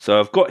 40. So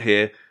I've got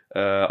here,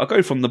 I'll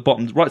go from the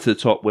bottom right to the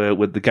top where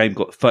the game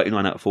got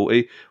 39 out of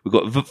 40. We've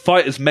got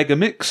Fighters Mega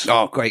Mix.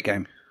 Oh, great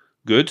game.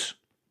 Good.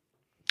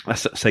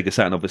 That's Sega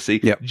Saturn, obviously.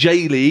 Yep.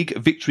 J-League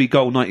Victory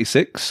Goal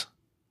 96.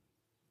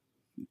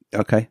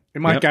 Okay. It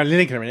might Yep. go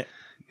Lineker in it.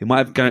 It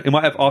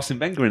might have Arsene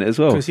Wenger in it as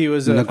well. Because he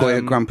was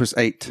Nagoya Grampus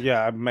 8.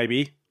 Yeah,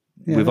 maybe.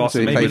 Yeah, With that's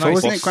what Arsene he played Wenger, for,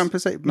 wasn't boss. it?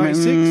 Grampus 8?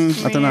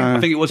 96? I don't know. I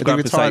think it was But he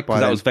Grand retired Passaic by because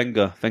that then.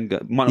 was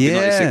Wenger. Might not be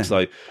Yeah. 96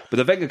 though. But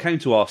the Wenger came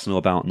to Arsenal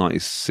about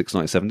 96,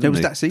 97, It didn't was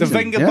he? that season. The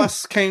Wenger yeah.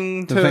 bus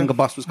came to... The Wenger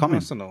bus was coming.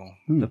 Arsenal.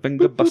 The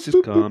Wenger bus is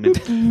coming.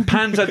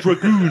 Panzer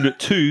Dragoon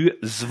 2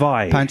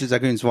 Zwei. Panzer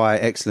Dragoon Zwei,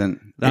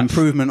 excellent.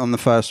 Improvement on the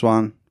first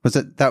one. Was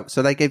it that?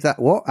 So they gave that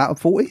what out of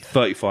 40?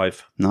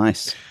 35.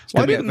 Nice. It's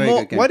Why gonna be a very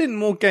good game. didn't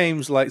more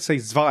games like say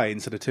Zwei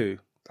instead of 2?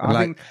 I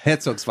like think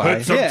Herzog Zwei?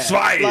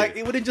 yeah, like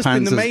it would have just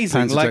been Panzer-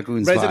 amazing. Panzer Like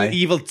Dragoon Resident Zwei.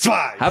 Evil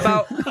Zwei. How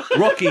about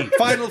Rocky?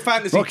 Final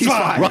Fantasy Rocky Zwei.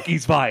 Zwei. Rocky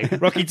Zwei.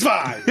 Rocky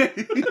Zwei.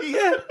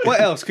 Yeah. What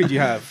else could you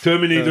have?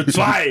 Terminator 2.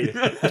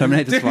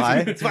 Terminator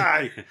Zwei.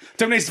 Zwei.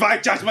 Terminator Zwei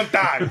Judgment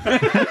Time.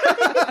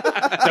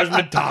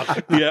 Judgment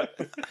Tag. Yeah.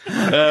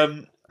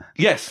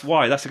 Yes,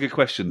 why? That's a good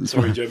question.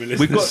 Sorry, German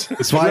We've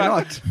listeners. got Why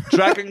not?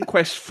 Dragon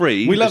Quest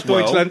 3. We love as well.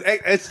 Deutschland.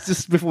 It's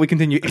just before we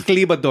continue. Ich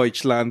liebe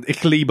Deutschland.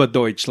 Ich liebe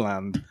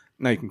Deutschland.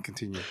 Now you can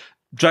continue.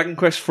 Dragon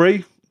Quest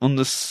 3 on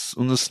the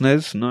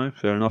SNES. No,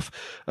 fair enough.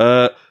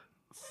 I'm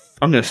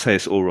going to say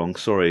this all wrong.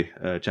 Sorry,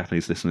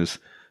 Japanese listeners.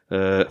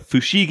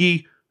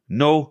 Fushigi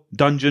no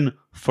Dungeon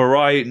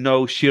Farai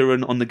no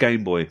Shiren on the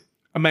Game Boy.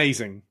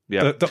 Amazing.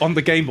 Yeah. The on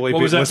the Game Boy What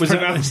bit was that? was Was that-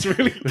 pronounced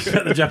really Is good.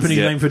 that the Japanese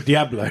Yeah. name for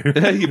Diablo?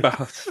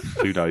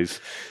 Who knows?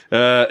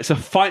 It's a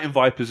Fighting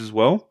Vipers as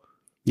well.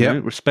 Yeah. You know,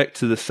 respect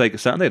to the Sega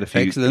Saturn. They had a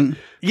few. Excellent.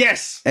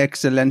 Yes.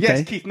 Excellent.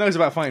 Yes, Keith knows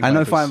about Fighting I know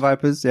Vipers. Fighting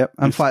Vipers, yep.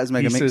 And Fighters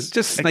Mega He Mix. says-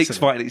 Just snakes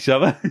Excellent. fighting each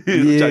other.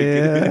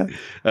 Yeah.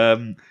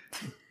 Joking.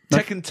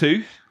 Tekken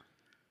 2.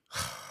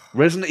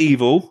 Resident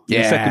Evil in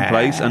Yeah. second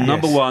place. And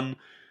number Yes. one,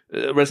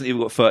 Resident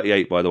Evil got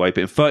 38, by the way.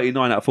 But in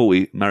 39 out of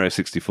 40, Mario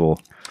 64.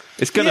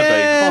 It's going to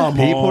Yeah, Come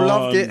people on.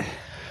 loved it. be.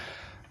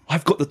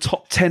 I've got the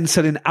top 10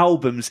 selling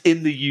albums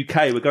in the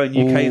UK. We're going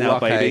UK Ooh, now,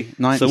 okay.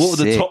 baby. So what were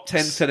the 96. top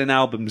 10 selling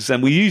albums?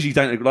 And we usually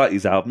don't like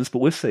these albums, but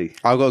we'll see.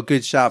 I got a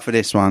good shout for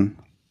this one.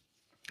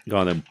 Go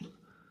on then.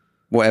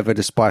 Whatever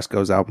the Spice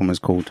Girls album is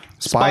called.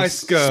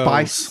 Spice Girls.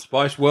 Spice.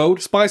 Spice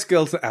World. Spice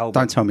Girls album.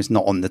 Don't tell me it's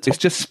not on the top. It's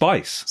just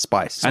Spice.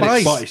 Spice. And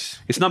it's Spice.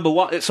 It's number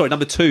one. Sorry,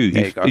 number two.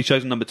 There you go. He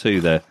chose number 2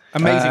 there.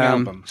 Amazing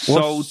album.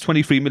 Sold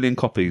 23 million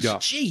copies. Yeah.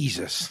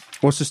 Jesus.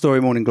 What's the story,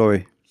 Morning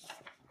Glory?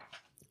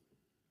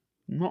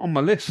 Not on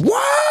my list.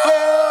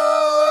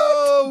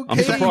 Whoa! I'm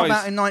Did that come surprised.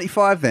 out in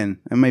 95 then?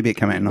 And maybe it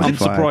came out in I'm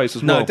 95. surprised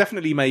as No, well.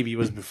 definitely maybe it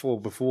was before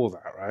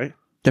that, right?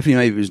 Definitely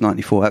maybe it was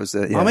 94. That was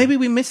the... Yeah. Or maybe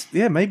we missed.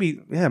 Yeah, maybe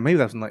that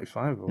was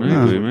 95. Or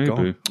Maybe.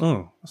 God.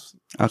 Oh,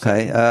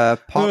 Okay.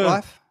 Park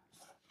Life?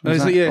 Was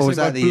is that, it- yeah, or it's was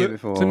in my that the year blur-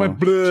 before? it's in my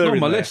blur. It's not on in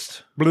my there.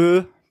 list.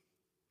 Blur.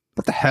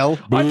 What the hell?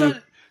 I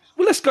don't.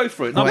 Well, let's go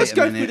for it. Wait Let's a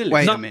go minute, through the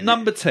wait list. a minute.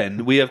 Number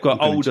 10, we have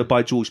got Older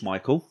by George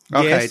Michael.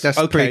 Okay, Yes, that's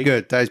okay. pretty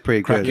good. That is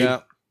pretty good.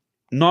 Yeah.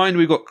 9,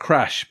 we've got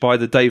Crash by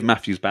the Dave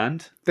Matthews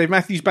Band. Dave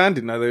Matthews Band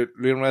didn't know that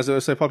Leon Razzo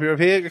was so popular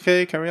over here.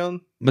 Okay, carry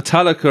on.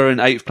 Metallica in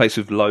 8th place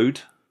with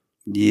Load.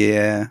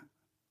 Yeah.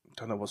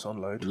 Don't know what's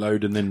on load.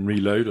 Load and then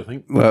reload, I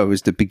think. Well, it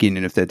was the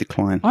beginning of their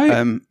decline.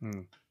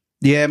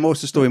 Yeah, Most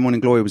of the Story Morning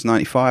Glory was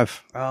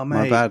 95. Oh,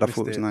 My mate, bad, I missed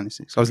thought it was it.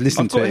 96. I was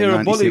listening I've to got it here in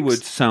a 96.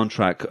 Bollywood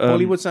soundtrack.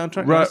 Bollywood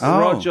soundtrack. nice. Oh.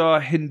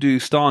 Raja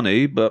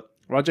Hindustani, but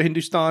Raja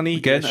Hindustani.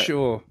 Again, yeah,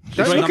 sure.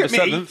 Don't Don't look number at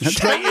me. 7.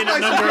 Straight in at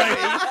number 8.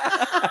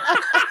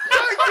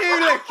 Don't you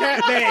look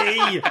at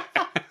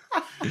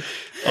me.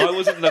 I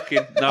wasn't looking.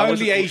 No, I Only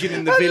wasn't. Asian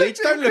in the village.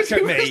 Don't look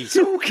at me.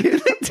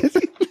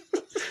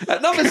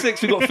 At number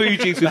 6, we've got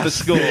Fugees with The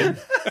Score.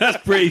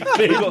 That's pretty We've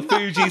big. got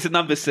Fugees at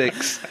number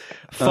 6.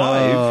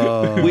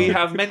 5, we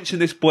have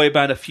mentioned this boy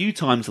band a few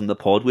times on the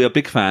pod. We are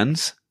big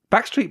fans.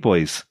 Backstreet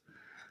Boys.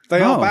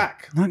 They are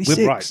back. 96.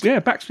 We're right. Yeah,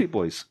 Backstreet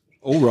Boys.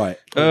 All right.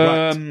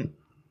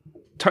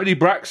 Tony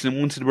Braxton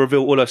wanted to reveal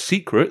all her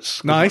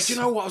secrets. Nice. Do you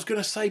know what I was going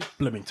to say?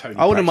 Blooming Tony.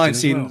 I wouldn't mind Braxton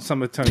as seeing well.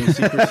 some of Tony's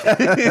secrets.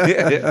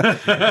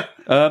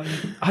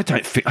 I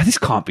don't think this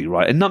can't be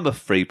right. In number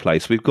 3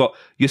 place, we've got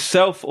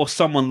Yourself or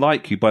Someone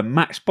Like You by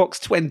Matchbox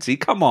 20.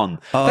 Come on,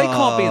 they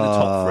can't be in the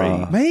top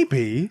 3.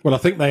 Maybe. Well, I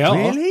think they are.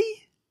 Really?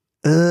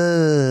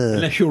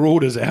 Unless your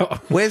order's out.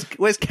 Where's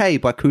K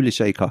by Cooler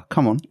Shaker?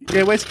 Come on.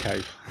 Yeah, where's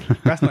K?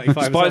 That's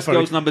 95. Spice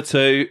Girls number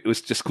 2. It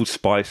was just called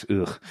Spice.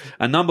 Ugh.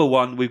 And number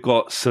 1, we've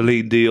got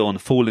Celine Dion,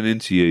 Falling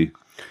Into You.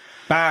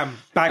 Bam.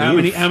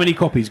 Bang. How many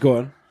copies? Go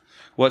on.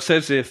 Well, it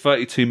says here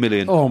 32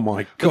 million. Oh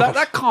my But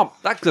god.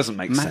 that doesn't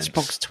make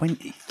Matchbox sense.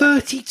 20.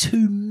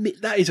 32.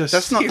 That is a.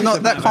 That's not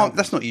that can't.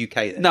 That's not UK.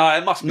 Then. No,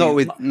 it must be. Not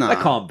with- no. That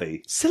can't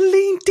be.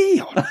 Celine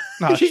Dion.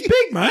 No, She's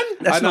big, man.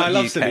 That's I not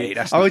love UK. Celine.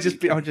 That's I not was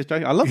just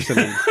joking. I love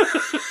Celine.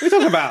 What are you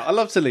talking about? I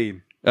love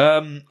Celine.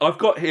 I've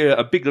got here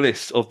a big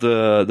list of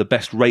the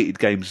best rated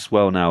games as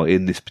well now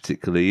in this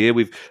particular year.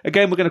 We're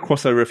going to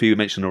cross over a few you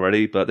mentioned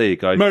already, but there you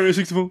go. Mario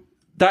 64.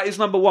 That is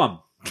number 1.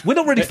 We're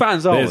not really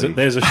fans, are we?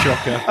 There's a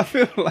shocker. I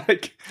feel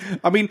like,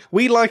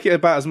 we like it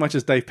about as much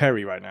as Dave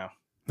Perry right now.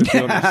 To be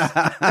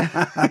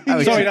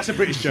honest. Sorry, that's a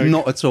British joke.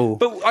 Not at all.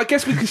 But I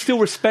guess we can still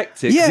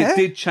respect it because Yeah. it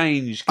did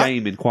change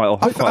gaming quite a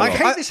lot. I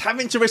hate this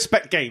having to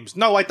respect games.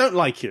 No, I don't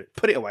like it.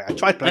 Put it away. I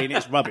tried playing it.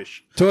 It's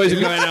rubbish. Toys are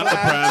going out the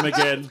pram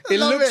again. It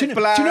looks it.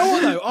 bland. Do you know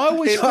what though? I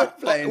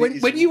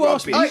always when you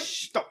asked me.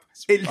 Stop.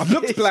 It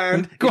looks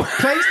bland. It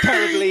plays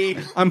terribly.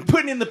 I'm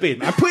putting it in the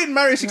bin. I'm putting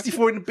Mario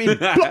 64 in the bin.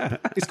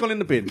 Plop. It's gone in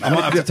the bin. I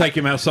might have to take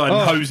him outside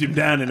and hose him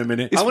down in a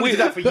minute. I want to do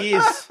that for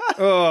years.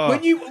 Oh.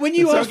 When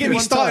you So asked get me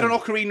one started time- on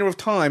Ocarina of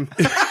Time.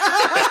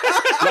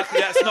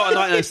 Luckily, that's not a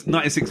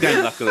 1996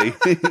 game, luckily.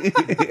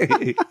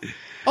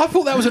 I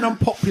thought that was an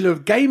unpopular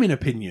gaming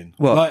opinion.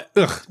 What?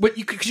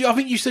 Because I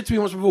think you said to me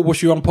once before,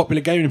 "What's your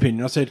unpopular gaming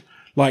opinion?" I said,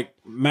 like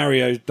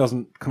Mario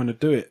doesn't kind of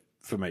do it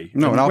for me.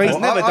 No, Well, he's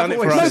never done it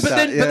for No, us. but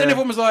then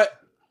everyone was like,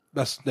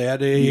 "That's yeah,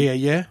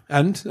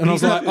 and I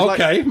was like,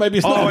 okay, maybe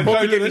it's not Oh, and don't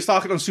unpopular." get me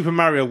started on Super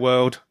Mario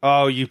World.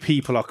 Oh, you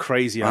people are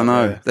crazy. I out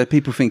know there. that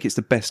people think it's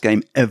the best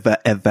game ever.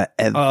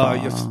 Oh,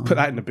 you have to put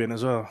that in the bin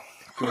as well.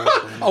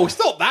 Oh, it's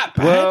not that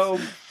bad. Well,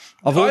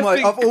 I've I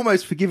think-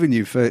 almost forgiven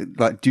you for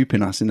like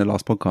duping us in the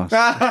last podcast.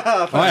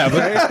 I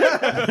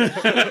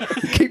haven't.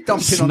 Keep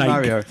dumping on Snake.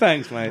 Mario.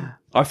 Thanks, mate.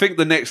 I think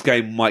the next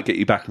game might get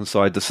you back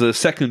inside. The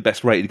second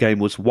best rated game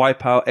was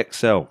Wipeout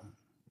XL.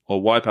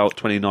 Or Wipeout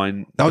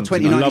 29. Oh, Love a better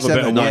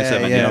 2097.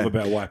 Wipeout. Yeah. Love a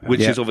better Wipeout. Which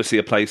Yeah. is obviously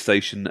a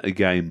PlayStation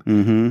game.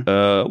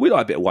 We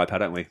like a bit of Wipeout,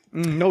 don't we?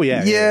 Oh,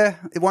 yeah. Yeah,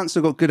 once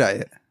I got good at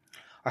it.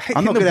 I hate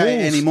I'm not hitting good the at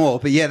it walls. anymore,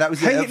 but yeah, that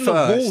was it at Hating the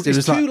first. walls. It It's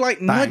was too like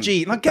bang,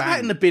 nudgy. Like get that bang.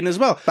 in the bin as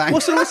well. Bang.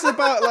 What's the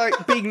about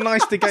like being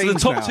nice to games So the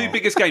top now? two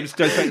biggest games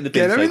go straight in the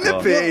bin. Get them in so the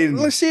far. bin.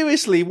 Like,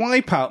 seriously,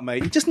 Wipeout,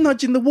 mate. You're just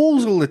nudging the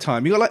walls all the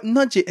time. You got to like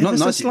nudge it Not ever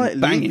so nudging,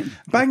 slightly,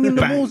 banging.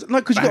 the Bang. walls.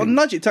 Like because you got to Bang.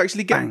 nudge it to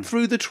actually get Bang.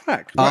 through the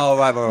track. Oh,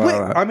 right.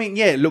 I mean,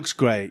 yeah, it looks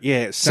great. Yeah,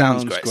 it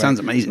sounds great. great. Sounds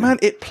amazing. Man,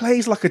 it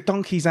plays like a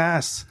donkey's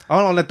ass. Oh,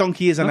 no, the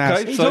donkey is an ass.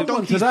 Okay, It's so- a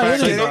donkey's today,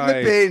 backside. isn't Get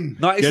it in the bin.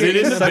 96 Get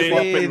it in so the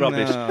far, bin. pretty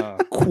rubbish. No.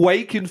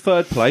 Quake in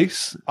third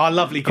place. Oh,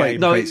 lovely game.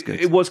 No, Quake's it,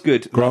 good. it was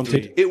good.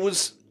 Granted. It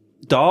was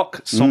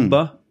dark,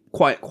 somber,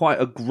 quite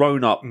a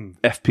grown-up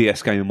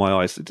FPS game in my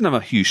eyes. It didn't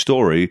have a huge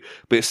story,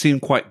 but it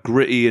seemed quite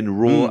gritty and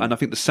raw, and I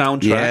think the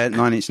soundtrack Yeah,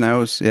 9 Inch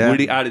Nails. Yeah.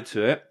 really added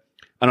to it.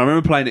 And I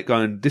remember playing it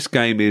going, this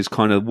game is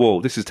kind of,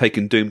 whoa, this is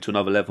taking Doom to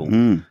another level.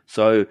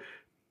 So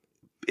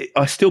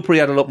I still probably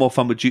had a lot more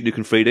fun with Duke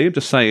Nukem 3D, I'm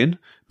just saying,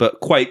 but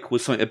Quake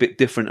was something a bit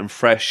different and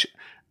fresh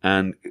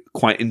and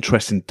quite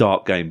interesting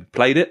dark game.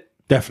 Played it?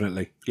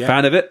 Definitely. Yeah.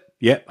 Fan of it?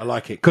 Yeah, I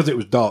like it because it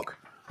was dark.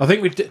 I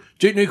think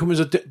Duke Nukem was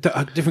a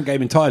different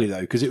game entirely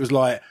though because it was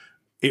like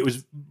it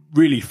was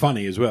really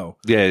funny as well.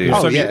 Yeah, yeah.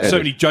 There were yeah. so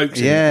many jokes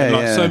in it, Yeah, and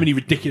like yeah. so many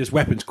ridiculous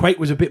weapons. Quake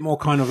was a bit more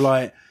kind of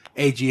like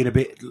edgy and a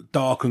bit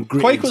dark and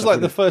gritty. Quake and was stuff, like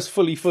the wasn't first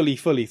fully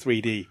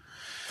 3D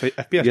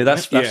FPS. Yeah,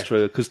 that's Yeah.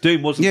 true, because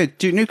Doom wasn't... Yeah,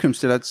 Duke Nukem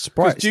still had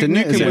sprites, Duke didn't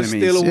it? as Nukem was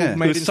enemies? still all yeah.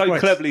 made It was in so sprites.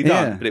 cleverly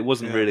done, Yeah. but it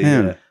wasn't really...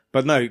 Yeah.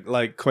 But no,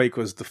 like Quake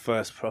was the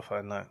first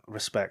proper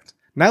respect.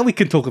 Now we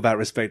can talk about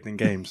respecting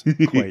games.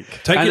 Quake.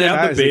 Take And it then out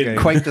that the is a bin. game.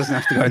 Quake doesn't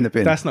have to go in the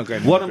bin. That's not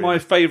going. One of my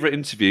favourite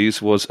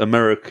interviews was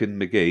American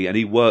McGee, and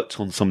he worked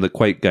on some of the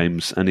Quake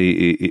games, and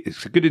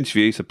it's a good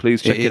interview, so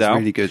please check It it is out.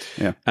 really good.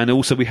 Yeah. And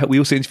also, we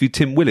also interviewed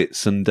Tim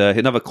Willits, and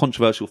another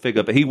controversial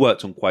figure, but he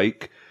worked on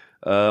Quake.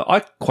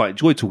 I quite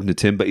enjoyed talking to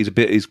Tim, but he's a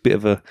bit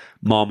of a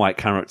Marmite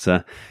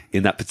character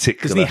in that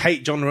particular. Doesn't he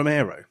hate John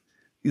Romero?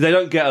 They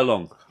don't get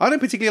along. I don't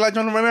particularly like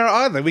John Romero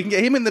either. We can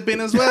get him in the bin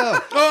as well.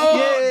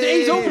 Oh,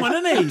 he's on one,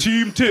 isn't he?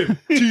 Team Tim.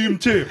 Team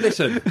Tim.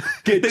 Listen,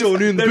 Get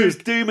John in the There bin. is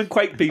Doom and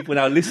Quake people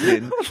now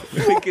listening,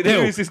 thinking, who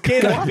is this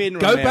Get kid? that bin,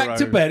 go Romero. back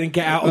to bed and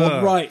get out on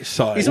the right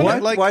side. He's Why,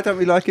 like- why don't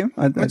we like him?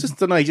 I just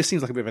don't know. He just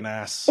seems like a bit of an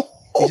ass.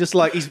 He's just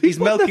like he's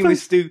milking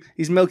this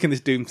milking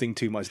this Doom thing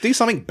too much. Do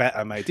something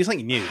better, mate. Do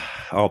something new.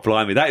 Oh,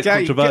 blimey, that is Yeah,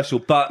 controversial,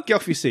 but Get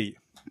off your seat.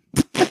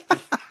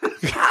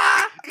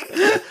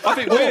 I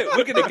think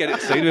we're going to get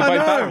it soon with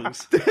both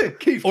barrels.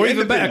 Keith, Or get even in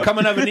the better, bin. come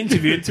and have an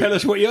interview and tell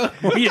us what you're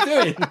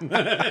doing.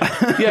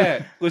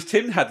 Yeah, was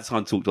Tim had the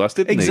time to talk to us,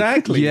 didn't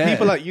Exactly. Yeah.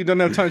 People like you don't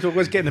have time to talk.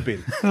 Let's get in the bin.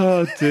 he?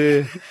 Oh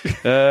dear.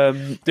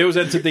 Dill's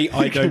entered the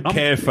I don't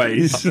care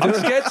phase. I'm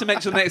scared to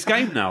mention the next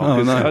game now. Oh,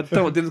 'cause no. I don't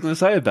know what Dylan's going to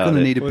say about Gonna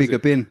it. need a bigger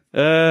bin.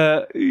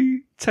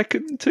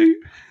 Tekken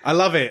 2. I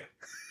love it.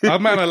 Oh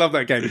man, I love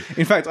that game.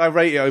 In fact, I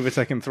rate it over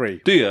Tekken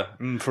 3. Do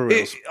you? For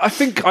real. I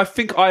think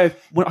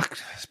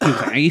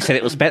you said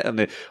it was better than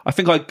it. I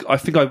think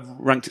I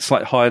ranked it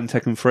slightly higher than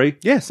Tekken 3.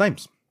 Yeah, same.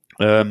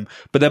 But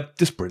they're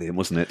just brilliant,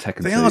 wasn't it? Tekken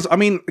 2. They are. I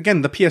mean,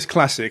 again, the PS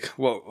Classic.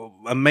 Well,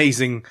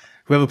 amazing.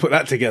 Whoever put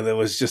that together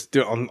was just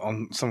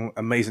on some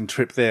amazing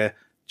trip there.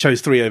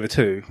 Chose 3 over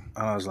 2,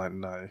 and I was like,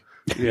 no.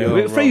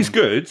 Yeah, three's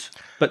good,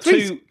 but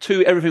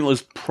two, everything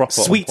was proper.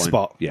 Sweet on point.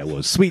 spot. Yeah, it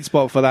was. Sweet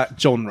spot for that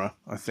genre,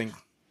 I think.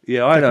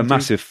 Yeah, I had a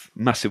massive.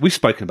 We've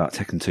spoken about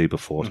Tekken 2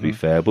 before, to be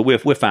fair, but we're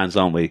fans,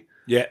 aren't we?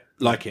 Yeah,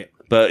 like it.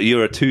 But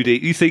you're a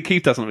 2D. You see,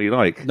 Keith doesn't really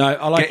like. No,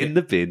 I like Get it. in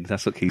the bin.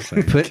 That's what Keith's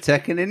saying. Put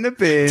Tekken in the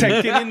bin.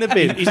 Tekken in the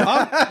bin.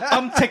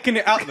 I'm taking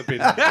it out the bin.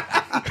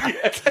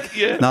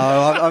 Yeah. No,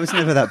 I was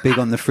never that big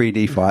on the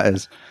 3D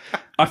fighters.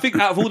 I think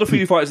out of all the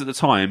 3D fighters at the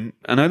time,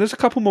 and there's a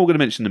couple more we're going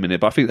to mention in a minute,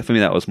 but I think that for me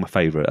that was my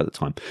favourite at the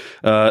time.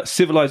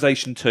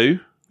 Civilization 2.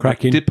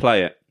 Cracking. Did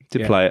play it.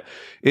 Play it.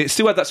 It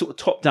still had that sort of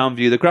top-down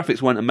view. The graphics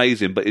weren't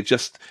amazing, but it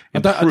just I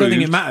don't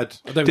think it mattered.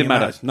 I don't think Didn't it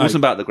matter. mattered. It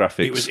wasn't about the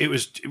graphics. It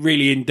was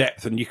really in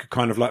depth, and you could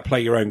kind of like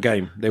play your own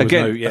game. There was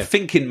Again, a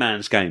thinking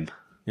man's game.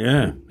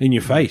 in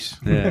your face.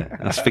 Yeah,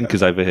 that's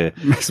thinkers over here.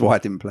 That's why I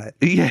didn't play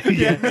it. Yeah.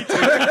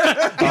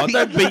 Oh,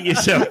 don't beat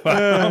yourself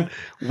up.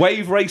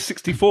 Wave Race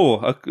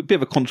 64, a bit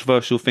of a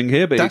controversial thing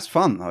here, but That's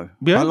fun, though.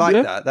 Yeah, I like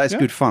yeah, that. That's yeah.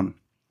 good fun.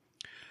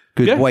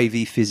 Good Yeah.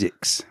 wavy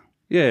physics.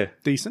 yeah,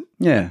 Decent.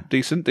 Yeah.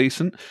 decent.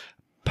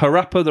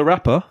 Parappa the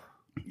Rapper.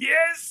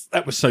 Yes,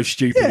 that was so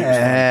stupid.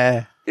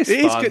 Yeah. It's It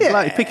is fun. good.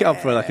 Like, pick it up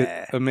for like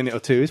a minute or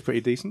two. It's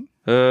pretty decent.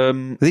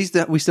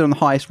 We still on the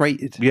highest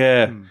rated.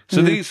 Yeah.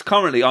 So these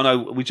currently, I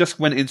know we just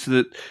went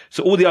into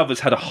so all the others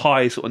had a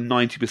high sort of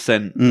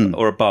 90%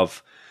 or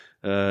above.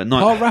 Our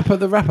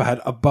the rapper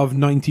had above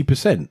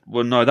 90%.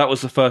 Well, no, that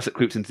was the first that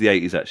creeped into the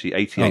 80s, actually,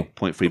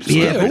 88.3%.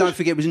 Yeah, but don't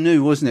forget it was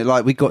new, wasn't it?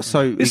 Like we got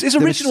so It's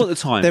there original was- at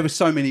the time. There were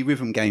so many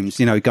rhythm games,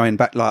 going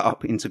back like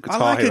up into Guitar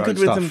like a Hero good and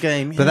stuff. rhythm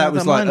game. But Yeah, that I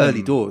was don't like mind early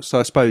them. doors. So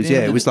I suppose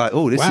it was like,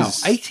 oh, this Wow,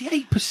 is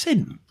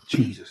 88%.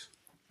 Jesus.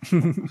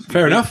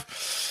 Fair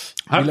enough.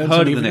 I haven't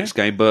heard of the next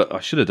game, but I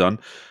should have done.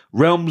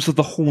 Realms of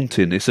the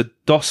Haunting. It's a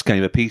DOS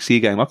game, a PC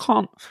game. I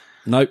can't.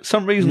 No. For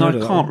some reason, I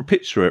can't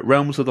picture it.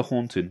 Realms of the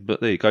Haunting.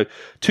 But there you go.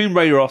 Tomb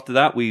Raider after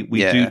that. We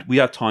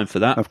have time for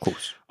that. of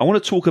course. I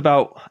want to talk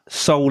about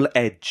Soul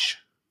Edge.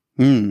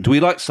 Do we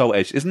like Soul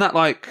Edge? Isn't that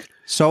like...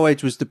 Soul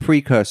Edge was the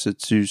precursor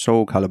to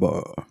Soul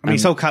Calibur. I mean,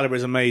 Soul Calibur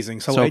is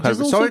amazing. Soul Edge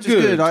is also Soul Edge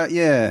is good.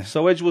 Yeah.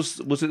 Soul Edge was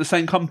it the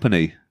same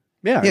company?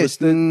 Yeah, Yeah, it's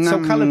the Soul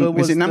Calibur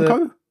was is it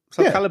Namco?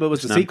 Soul Yeah. Calibur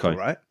was the Namco. sequel,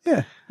 right?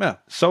 Yeah. Yeah.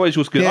 Soul Edge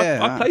was good. Yeah.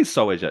 I played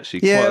Soul Edge actually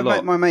quite Yeah, a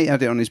lot. my mate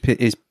had it on his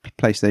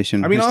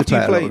PlayStation. I mean, Used to after you play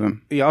a lot play, with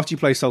him. after you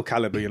play Soul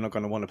Calibur, you're not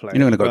going to want to play.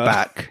 You're not it, going to go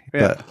but- back.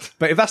 Yeah.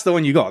 But if that's the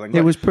one you got, then But great.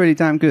 it was pretty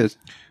damn good.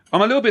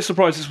 I'm a little bit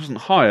surprised this wasn't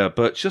higher,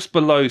 but just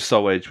below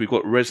Soul Edge, we've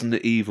got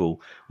Resident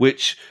Evil,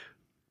 which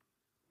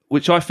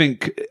I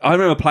think I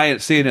remember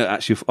seeing it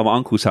actually at my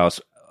uncle's house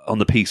on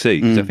the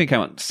PC. 'Cause I think it came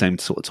out at the same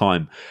sort of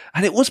time,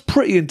 and it was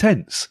pretty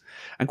intense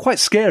and quite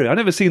scary. I've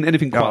never seen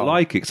anything quite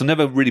like it because I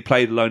never really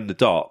played Alone in the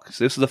Dark.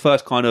 So this was the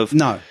first kind of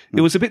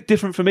It was a bit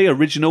different for me.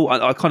 Original.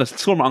 I kind of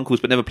saw my uncle's,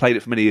 but never played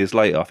it for many years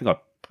later. I think I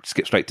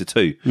skipped straight to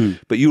 2.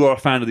 But you are a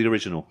fan of the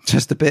original.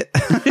 Just a bit.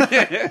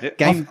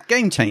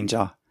 Game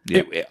changer.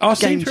 I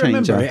seem Game to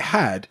remember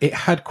changer. it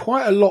had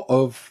quite a lot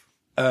of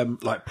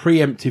like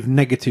preemptive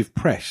negative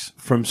press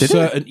from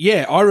certain.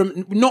 Yeah, I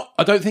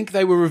don't think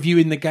they were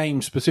reviewing the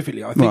game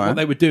specifically. I think what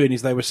they were doing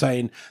is they were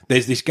saying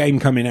there's this game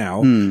coming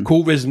out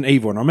called Resident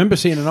Evil, and I remember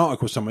seeing an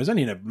article somewhere. It's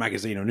only in a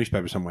magazine or a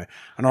newspaper somewhere,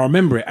 and I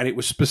remember it, and it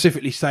was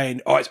specifically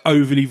saying, "Oh, it's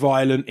overly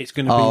violent. It's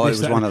going to be Oh, this." it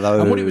was that." one of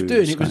And what it was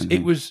doing, those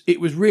it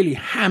was really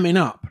hamming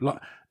up. Like,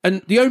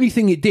 and the only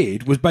thing it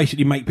did was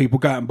basically make people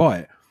go out and buy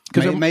it.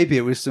 Maybe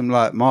it was some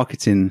like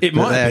marketing It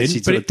that might they have been, actually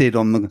but sort of did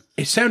on the.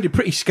 It sounded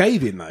pretty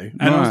scathing though,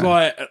 and I was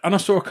like, and I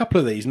saw a couple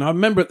of these, and I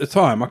remember at the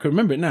time, I can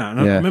remember it now, and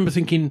I remember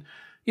thinking,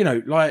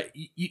 like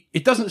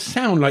it doesn't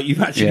sound like you've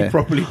actually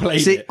properly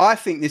played See, it. I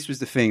think this was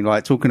the thing,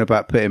 like talking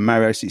about putting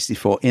Mario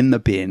 64 in the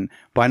bin.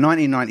 By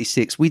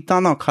 1996, we'd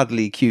done our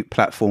cuddly, cute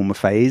platformer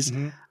phase,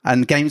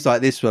 and games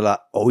like this were like,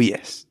 oh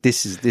yes,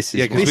 this is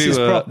because what- we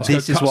were-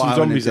 this is cut what some I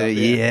want to zombies do. up,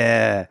 yeah.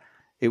 Yeah,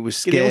 it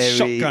was Get a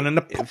scary. little shotgun and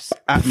it was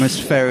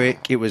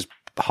atmospheric. It was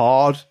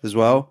hard as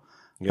well.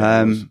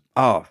 Well,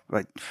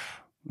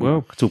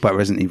 could talk about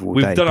Resident Evil all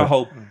We've day, done a but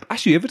whole.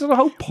 Actually, ever done a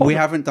whole pod? We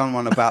haven't done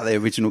one about the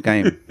original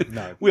game.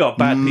 We are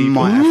bad people.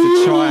 Might have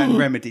to try and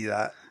remedy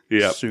that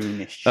Yeah.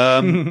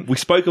 soonish. We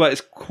spoke about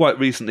this quite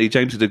recently.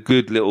 James did a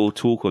good little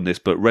talk on this,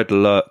 but Red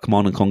Alert,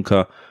 Command and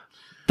Conquer,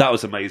 that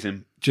was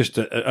amazing. Just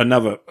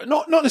another,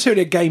 not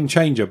necessarily a game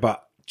changer,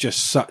 but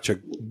just such a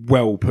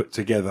well put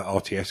together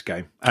RTS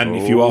game. And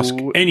if you ask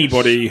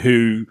anybody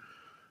who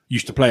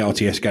used to play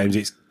RTS games,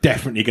 it's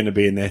definitely going to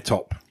be in their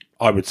top,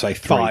 I would say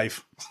 3.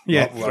 5.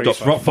 Yeah,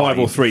 Top 5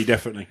 or 3,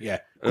 definitely. Yeah.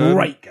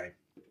 Great game.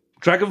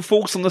 Dragon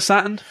Force on the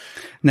Saturn.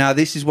 Now,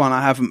 this is one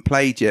I haven't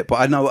played yet, but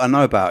I know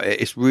about it.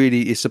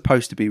 It's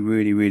supposed to be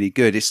really, really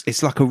good.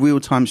 It's like a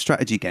real-time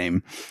strategy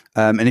game.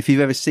 And if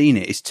you've ever seen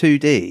it, it's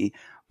 2D,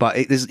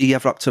 but you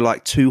have up to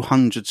like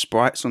 200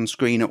 sprites on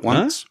screen at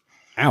once.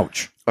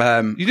 Ouch.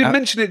 You didn't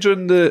mention it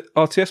during the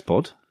RTS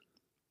pod,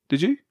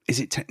 did you? Is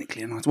it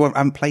technically an RTS? Well, I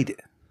haven't played it.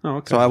 Oh,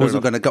 okay. So I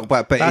wasn't going to go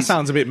back. But that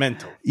sounds a bit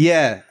mental.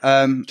 Yeah.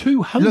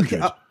 200?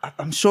 Look,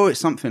 I'm sure it's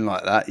something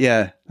like that,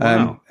 yeah.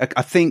 Wow.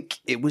 I think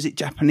was it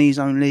Japanese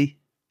only?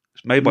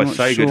 It's made by I'm not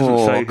Sega. sure.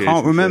 Doesn't say I here,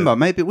 can't remember.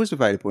 Maybe it was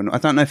available. I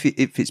don't know if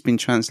it's been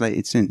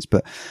translated since,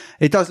 but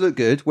it does look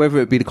good. Whether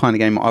it be the kind of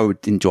game I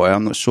would enjoy,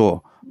 I'm not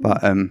sure.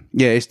 But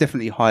yeah, it's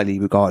definitely highly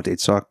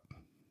regarded. So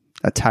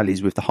that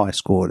tallies with the high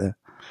score there.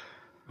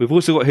 We've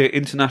also got here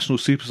International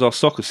Superstar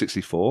Soccer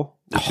 64,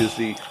 which is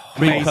the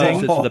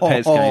precursor to the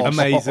PES game.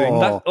 Amazing.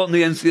 That, on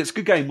the NC, it's a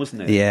good game,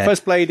 wasn't it? Yeah.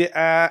 First played it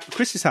at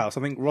Chris's house.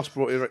 I think Ross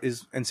brought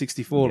his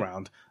N64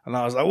 round, and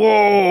I was like,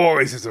 "Whoa,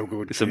 this is so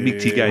good!" It's a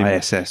meaty game.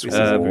 ISS.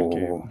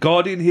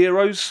 Guardian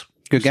Heroes.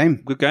 Good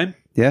game. Good game.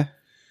 Yeah.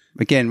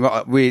 Again,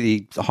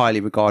 really highly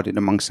regarded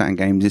among Saturn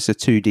games. It's a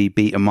 2D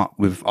beat 'em up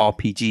with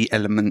RPG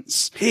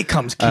elements. Here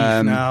comes Keith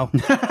now.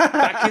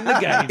 Back in the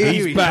game.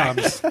 Here he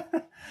comes.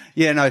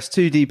 Yeah, no, it's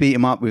 2D beat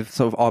 'em up with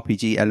sort of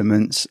RPG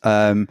elements.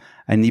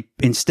 And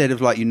instead of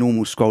like your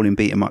normal scrolling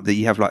beat 'em up, that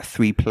you have like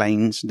 3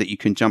 planes that you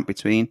can jump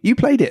between. You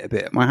played it a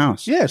bit at my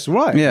house. Yes,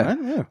 right. Yeah.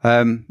 Man,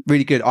 yeah.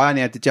 Really good. I only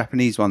had the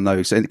Japanese one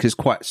though, so because it's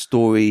quite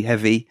story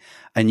heavy,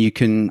 and you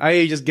can. Are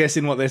you just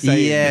guessing what they're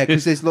saying? Yeah,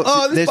 because there's lots.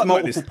 There's button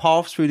like multiple this.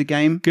 paths through the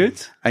game.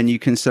 Good. And you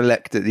can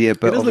select at the.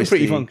 But It does look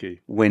pretty obviously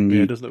funky. when Yeah,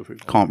 you it does look pretty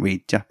funky. can't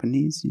read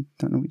Japanese, you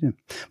don't know what you're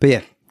doing. But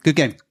yeah, good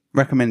game.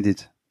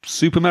 Recommended.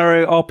 Super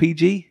Mario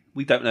RPG.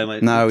 We don't know,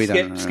 mate. No, we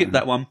don't know. Skip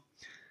that one.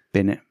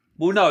 Bin it.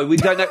 Well, no, we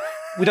don't know.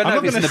 We don't know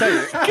I'm if not it's going in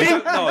to the say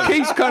it. No.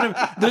 Keith's kind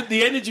of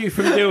the energy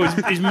from Dill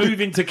is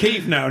moving to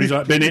Keith now, and he's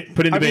like, "Bin it,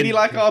 put in the I bin." really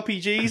like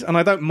RPGs, and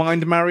I don't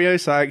mind Mario,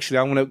 so actually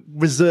I want to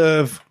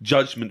reserve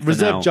Judgment for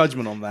now.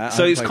 judgment on that.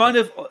 So I it's haven't kind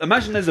of,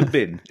 imagine there's a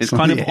bin. It's on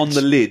kind the of on edge.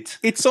 the lid.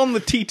 It's on the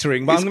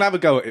teetering, but I'm going to have a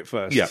go at it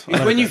first. Yeah.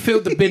 It's when you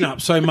filled the bin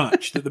up so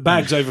much that the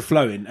bag's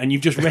overflowing, and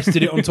you've just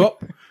rested it on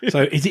top.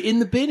 So, is it in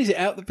the bin? Is it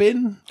out the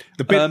bin?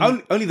 The bin,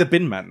 only the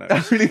bin man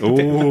knows.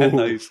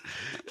 Knows.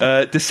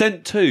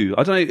 Descent 2.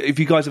 I don't know if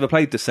you guys ever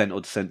played Descent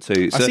or Descent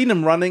 2. I've seen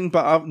them running,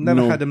 but I've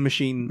never had a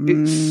machine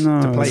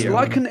to play It's it.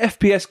 like an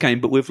FPS game,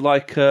 but with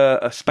like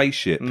a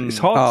spaceship. It's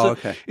hard Oh, to.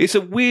 okay. It's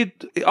a weird.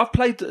 I've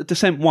played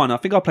Descent 1. I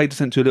think I played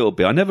Descent 2 a little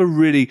bit. I never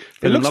really. It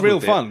fell in looks love real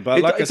with fun, but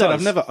It like I said, does.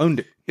 I've never owned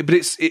it. But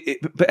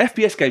but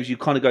FPS games you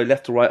kind of go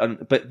left to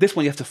right, but this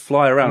one you have to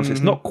fly around, so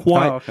it's not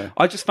quite. Oh, okay.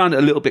 I just found it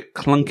a little bit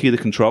clunky, the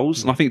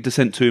controls, and I think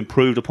Descent 2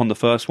 improved upon the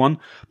first one,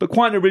 but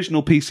quite an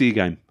original PC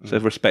game. So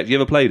respect. You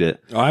ever played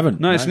it? I haven't.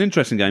 No, it's an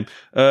interesting game.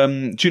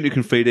 Duke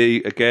Nukem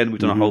 3D again. We've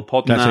done a whole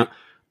pod on That's that.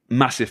 it.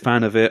 Massive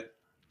fan of it.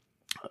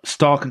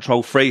 Star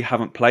Control 3,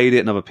 haven't played it.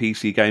 Another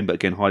PC game, but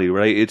again highly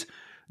rated.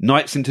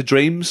 Nights into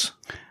Dreams.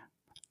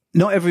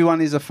 Not everyone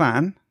is a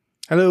fan.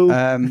 Hello.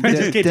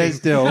 Des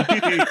Dill.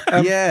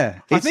 Yeah.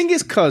 I think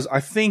it's because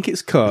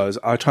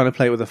I'm trying to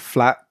play with a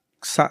flat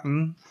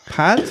Saturn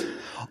pad.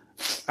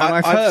 And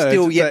I've heard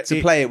still yet that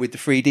to play it with the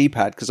 3D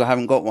pad because I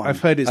haven't got one.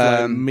 I've heard it's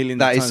like millions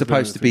That of is times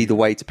supposed better to be than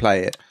the way to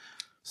play it.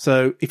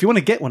 So if you want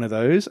to get one of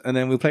those, and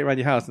then we'll play it around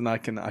your house, then I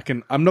can.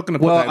 I'm not going to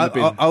put that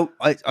in the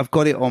bin. I've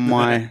got it on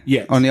my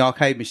Yes. on the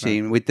arcade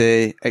machine with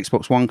the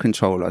Xbox One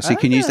controller, so you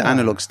can use the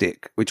analog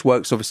stick, which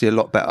works obviously a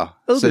lot better.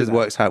 I'll So do it that.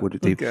 works how it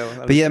would do. Okay,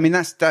 well, But yeah, I mean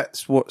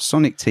that's what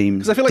Sonic Team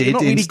Because I feel like did you're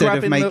not really instead of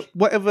grabbing make the,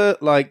 whatever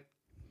like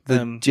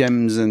the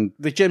gems and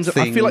the gems. I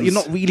feel like you're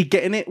things. not really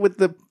getting it with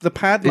the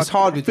pad. It's Like,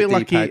 hard I with the feel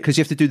like D-pad it- because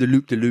you have to do the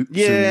loop.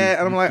 Yeah,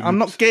 and I'm like, I'm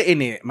not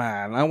getting it,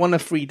 man. I want a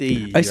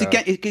 3D.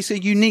 It's a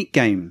unique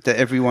game that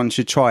everyone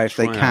should try if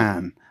they Try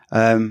can.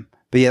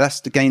 But yeah,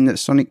 that's the game that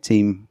Sonic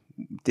Team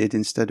did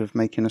instead of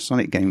making a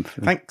Sonic game. For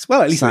Thanks.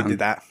 Well, at least Saturn. they did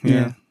that.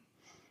 Yeah.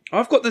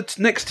 I've got the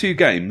next 2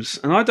 games,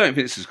 and I don't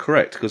think this is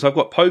correct because I've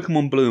got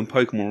Pokemon Blue and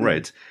Pokemon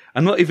Red.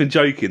 I'm not even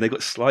joking; they've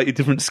got slightly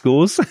different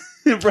scores.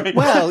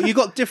 Well, you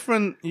got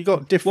different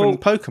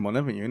Pokemon,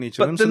 haven't you? In each of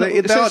but them, so they're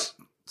they not- are it says-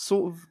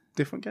 sort of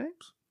different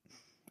games.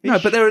 no,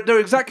 but they're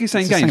exactly the same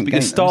It's the games, same but game,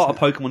 your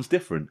starter isn't Pokemon's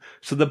different.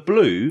 So the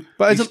blue,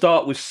 But you isn't-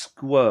 start with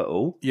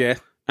Squirtle, Yeah,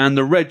 and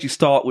the red, you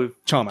start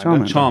with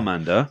Charmander.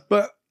 Charmander.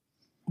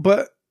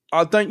 But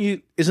don't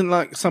you? Isn't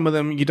like some of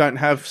them you don't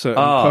have certain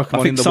I Pokemon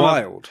think in the some of-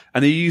 wild,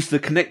 And they use the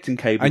connecting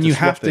cable, and to you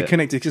have swap to it.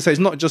 connect it. So it's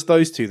not just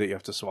those 2 that you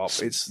have to swap.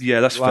 It's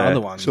Yeah, that's like fair.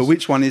 other ones. So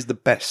which one is the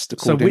best?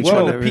 So According which to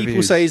one the do people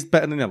reviews? say is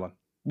better than the other one?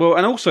 Well,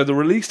 and also the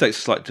release date's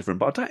slightly different.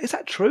 But is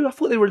that true? I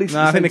thought they released. No,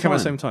 at the I think same they come at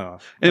the time. same time.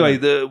 Anyway,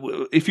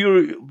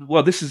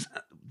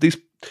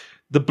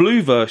 the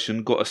blue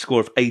version got a score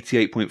of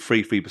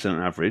 88.33%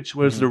 on average,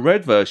 whereas the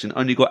red version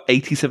only got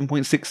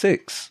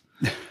 87.66.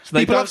 So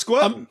they People don't- love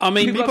Squirt. I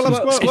mean, People love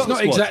Squirt. it's not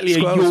Squirtle exactly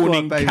Squad. a Squirtle yawning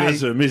Squad, baby.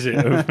 chasm, is it?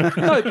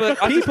 No,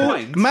 but I just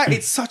find Matt,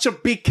 it's such a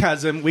big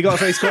chasm. We got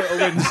to say Squirtle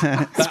wins.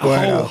 That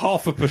whole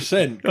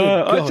 0.5%. Good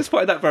I God. just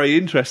find that very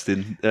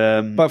interesting.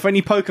 But for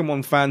any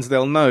Pokemon fans,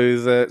 they'll know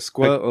that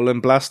Squirtle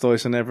and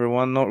Blastoise and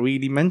everyone not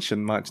really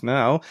mentioned much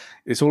now.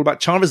 It's all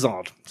about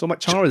Charizard. It's all about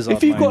Charizard.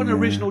 If you've got mate. an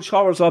original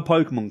Charizard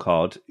Pokemon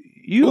card,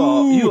 you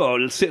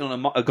are sitting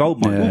on a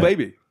gold mine. Yeah. Ooh,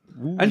 baby.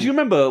 And do you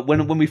remember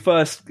when we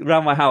first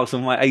around my house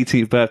on my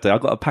 18th birthday, I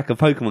got a pack of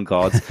Pokemon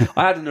cards.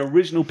 I had an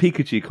original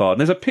Pikachu card, and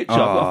there's a picture. I've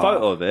got a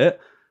photo of it.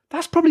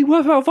 That's probably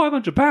worth about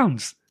 £500.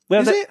 Is it?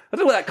 I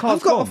don't know where that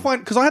card's I've got gone. to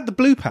find because I had the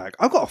blue pack.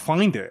 I've got to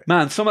find it.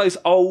 Man, some of those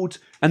old,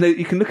 and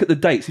you can look at the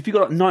dates. If you've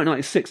got like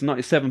 1996 and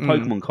 97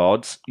 Pokemon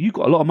cards, you've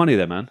got a lot of money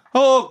there, man.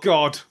 Oh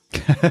God!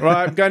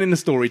 Right, I'm going in the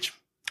storage.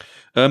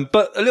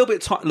 But a little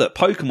bit, look,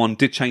 Pokemon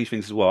did change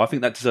things as well. I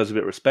think that deserves a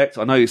bit of respect.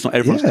 I know it's not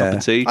everyone's Yeah. cup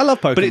of tea. I love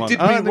But it Pokemon. did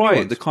I like the new rewrite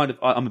ones. the kind of,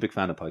 I'm a big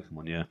fan of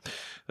Pokemon, yeah.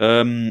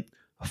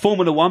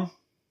 Formula 1,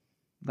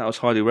 that was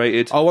highly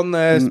rated. Oh, on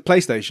the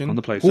PlayStation. On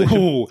the PlayStation.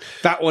 Ooh,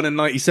 that one in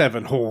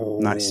 '97. Oh.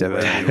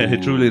 97.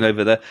 Drooling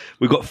over there.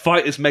 We've got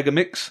Fighters Mega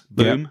Mix.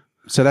 Boom.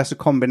 So that's a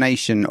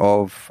combination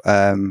of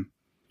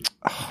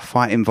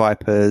Fighting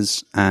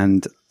Vipers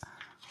and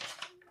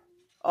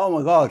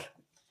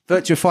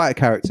Virtua Fighter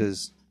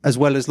characters, as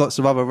well as lots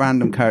of other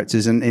random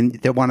characters. And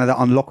one of the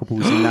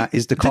unlockables in that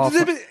is the car.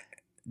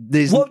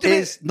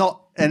 There's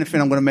not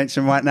anything I'm going to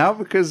mention right now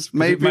because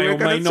maybe may we're or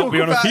going may to not talk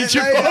be on a about future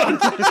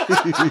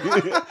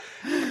it later.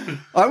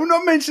 I will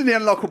not mention the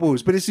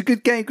unlockables, but it's a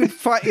good game, good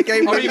fighting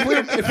game. I mean, if we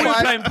were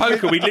playing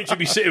poker, we'd literally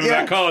be sitting with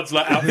Yeah. our cards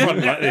like out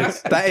front like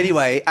this. But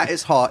anyway, at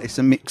its heart, it's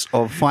a mix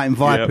of Fighting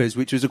Vipers,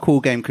 which was a cool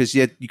game because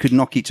you could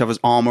knock each other's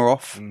armor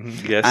off,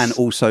 Yes. and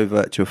also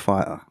Virtua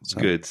Fighter. So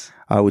Good.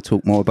 I will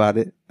talk more about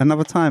it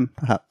another time,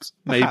 perhaps.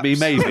 Maybe.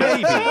 Maybe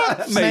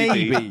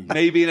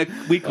in a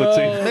week or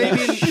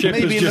two. Ship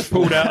has just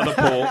pulled out of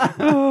the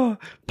port.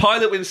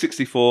 Pilot Win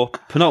 64,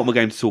 penultimate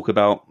game to talk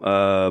about.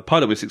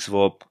 Pilot Win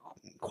 64,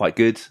 quite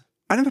good.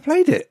 I never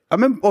played it. I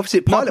remember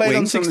obviously Pilot played on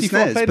Wings on the 64,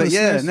 SNES, played on but the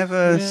yeah, SNES.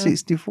 never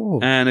 64.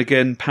 And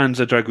again,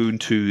 Panzer Dragoon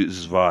 2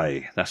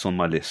 Zwei. That's on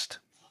my list.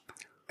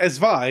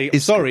 Zwei.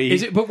 Sorry.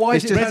 Is it? But why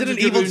is it Resident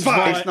Panzer Evil Dragoon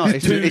Zwei.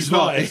 It's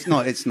not. It's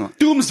not. It's not.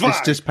 Doom Zwei.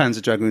 It's just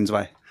Panzer Dragoon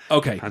Zwei.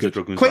 Okay, Panzer good.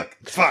 Dragoon Quick.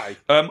 Zwei.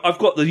 Zwei. I've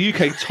got the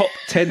UK top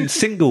 10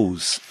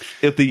 singles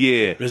of the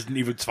year. Resident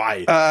Evil 2.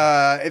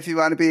 If you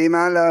want to be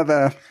my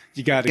lover,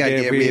 You gotta Gotta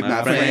get with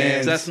my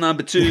friends. That's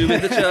number 2 in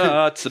the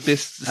charts.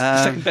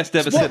 Second best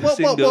ever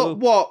single.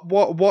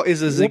 What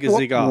is a Zigga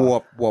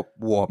Ziggar? What?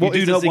 What You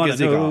is do a not want Zigga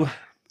to know. Ziggar?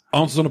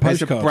 Answers on a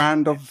It's a postcard.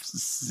 brand of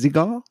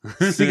cigar.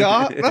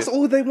 Cigar? That's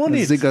all they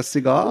wanted. Zigga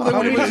cigar. All they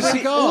wanted was a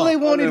cigar. All they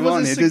wanted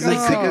was a is a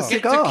cigar. Zigga Get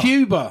cigar. to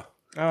Cuba.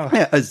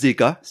 Yeah, a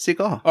Zigga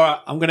cigar. All right,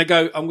 I'm gonna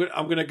go. I'm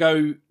gonna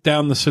go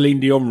down the Celine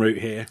Dion route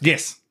here.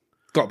 Yes.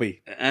 Got to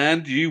be.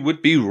 And you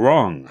would be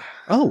wrong.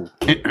 Oh.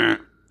 You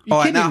All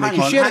right, kidding now me? hang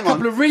 'Cause on, she had a hang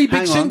couple on, of really big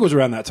hang on. singles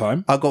around that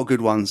time. I got good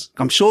ones.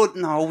 I'm sure.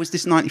 No, was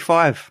this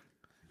 95?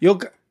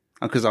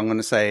 Because I'm going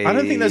to say. I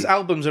don't think those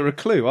albums are a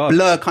clue, are they?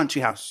 Blur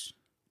Country House.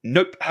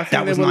 Nope.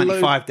 That was they were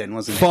 95 then,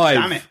 wasn't it? 5.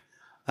 Damn it.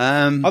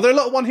 Are there a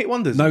lot of one-hit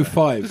wonders? No in there?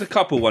 5. There's a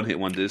couple one-hit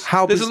wonders.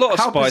 How There's a lot of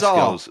how Spice bizarre.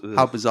 Girls.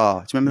 How bizarre.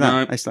 Do you remember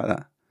that? No. It's like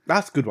that.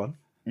 That's a good one.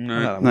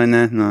 No.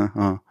 No.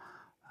 Oh.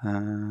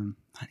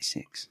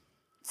 96.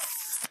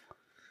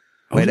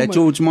 Wait, that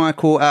George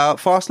Michael out.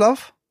 Fast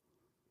Love?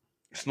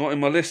 It's not in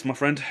my list, my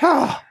friend.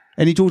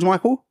 Any George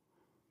Michael?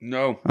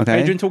 No.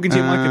 Okay. Adrian, talking to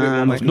your mic a bit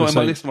more, mate. Not in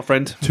my say- list, my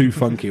friend. Too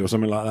funky or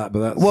something like that. But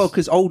that's Well,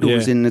 because Older Yeah.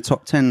 was in the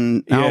top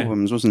 10 Yeah.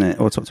 albums, wasn't it?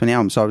 Or top 20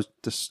 albums. So I was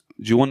just.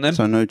 Do you want them?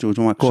 So no George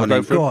Michael. Shall I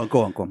go for it?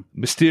 Go on.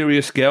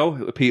 Mysterious Girl,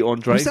 Pete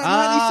Andre. Was that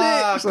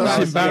 96? that's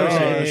classic.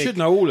 embarrassing. I should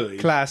know all of these.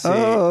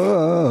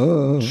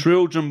 Classic.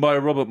 Children by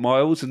Robert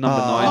Miles, and number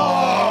 9.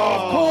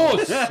 Of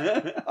course.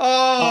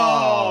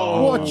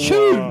 What a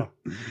tune!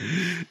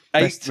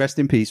 8. Rest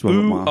in peace, Robert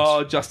Who Miles.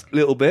 Are Just a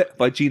Little Bit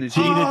by Gina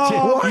G. You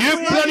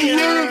bloody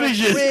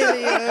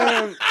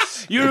Eurovision!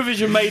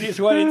 Eurovision made its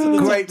way into the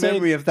Great top 10.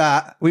 memory of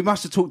that. We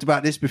must have talked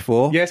about this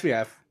before. Yes, we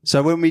have.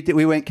 So when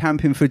we went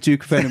camping for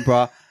Duke of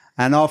Edinburgh,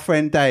 and our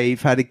friend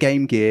Dave had a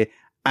Game Gear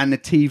and a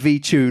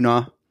TV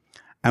tuner,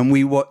 and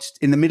we watched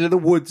in the middle of the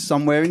woods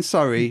somewhere in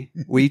Surrey.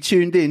 We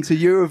tuned in to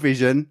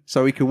Eurovision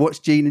so we could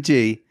watch Gina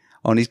G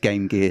on his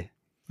Game Gear.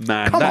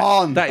 Man, Come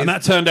on. That is, And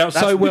that turned out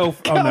so well.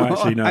 Oh, no,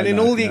 actually, no. And in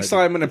no, all the no.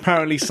 excitement,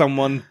 apparently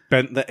someone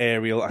bent the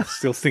aerial. I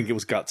still think it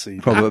was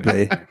gutsy.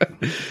 Probably.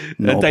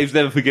 No. Dave's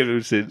never forgiven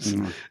him since.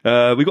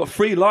 We got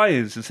 3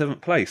 Lions in 7th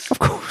place. Of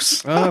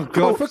course. Oh,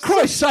 God. For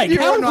Christ's sake,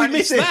 You're how on have we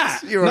missed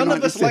 96. that? You're on None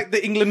of us 96. like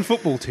the England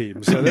football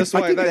team, so that's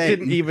I why did that then.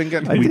 didn't even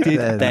get. I did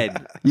Then.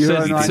 then. You're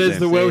on Says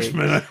the 96.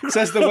 Welshman.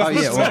 Says the yeah,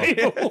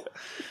 Welshman. well.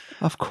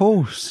 Of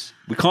course.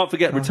 We can't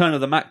forget Return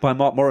of the Mac by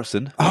Mark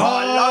Morrison.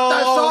 I love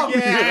that song.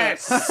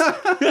 Yes,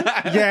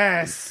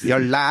 yes. Your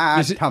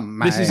last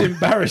This is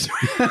embarrassing.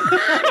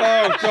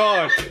 Oh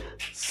God,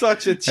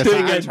 such a Yes,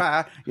 tune. I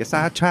try. Yes,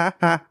 I try.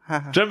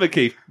 Remember,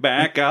 Keith?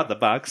 Back out the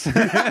box.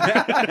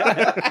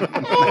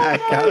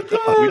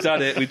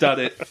 We done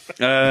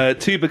it.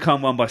 Two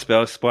Become One by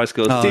Spice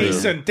Girls.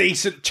 Oh,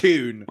 Decent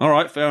tune. All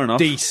right, fair enough.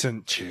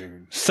 Decent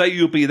tune. Say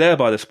You'll Be There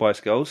by the Spice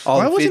Girls. Oh,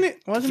 Why the wasn't vid-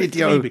 it? Why wasn't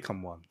video. it 3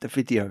 become 1? The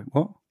video.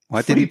 What?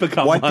 Why Three didn't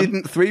become Why one.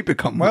 didn't 3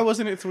 become Why one?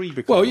 wasn't it 3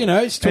 become Well, 1? you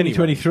know, it's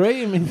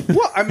 2023. I mean,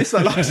 What? I missed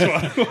that last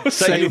one.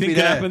 Say You'll anything Be can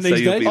There. happen Say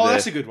these You'll days. Be Oh, There.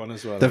 that's a good one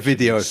as well. The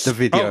video. The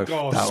video. Oh,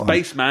 God. That one.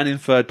 Spaceman in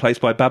third place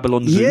by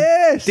Babylon Zoo.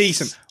 Yes.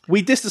 Decent.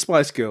 We dissed the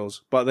Spice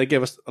Girls, but they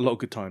gave us a lot of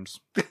good times.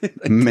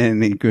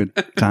 Many good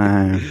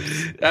times.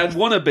 And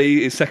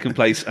Wannabe is second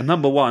place. And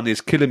number 1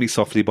 is Killing Me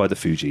Softly by the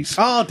Fugees.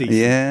 Ah, decent.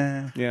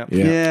 Yeah. Yeah.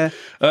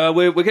 Yeah.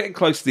 We're getting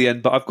close to the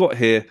end, but I've got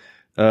here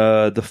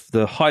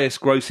the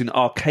highest grossing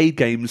arcade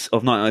games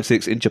of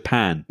 1996 in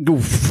Japan.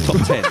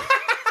 Top 10.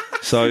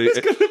 So, There's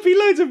going to be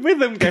loads of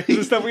rhythm games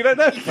and stuff we don't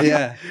know.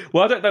 Yeah.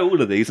 well, I don't know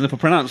all of these, and if I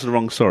pronounce it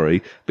wrong,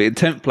 sorry. But in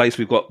 10th place,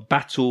 we've got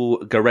Battle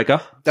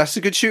Garega. That's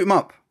a good shoot 'em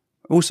up.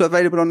 Also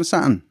available on the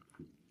Saturn.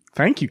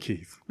 Thank you,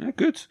 Keith. Yeah,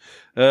 good.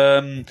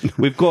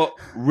 We've got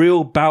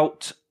Real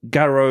Bout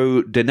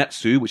Garo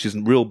Denetsu, which is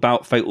Real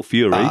Bout Fatal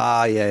Fury.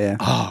 Yeah.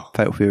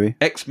 Fatal Fury.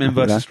 X-Men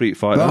vs. Street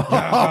Fighter.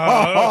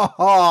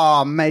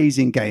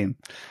 Amazing game.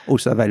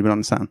 Also available on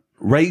the Saturn.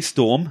 Ray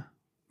Storm.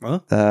 I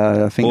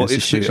think Or that's a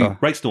it's shooter. literally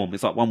Ray Storm.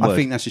 It's like one word. I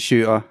think that's a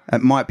shooter.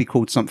 It might be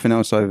called something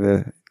else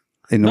over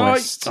in the no,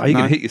 West. you're going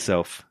No? to hit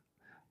yourself.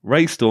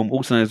 Ray Storm,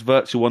 also known as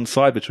Virtual One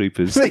Cyber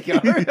Troopers. There you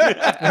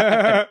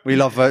go. We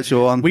love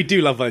Virtual On. We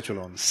do love Virtual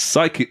On.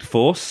 Psychic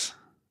Force,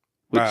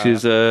 which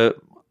is, I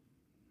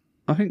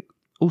think,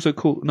 also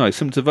called, no,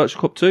 similar to Virtual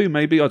Cop 2,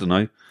 maybe? I don't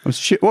know.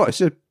 What? It's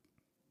a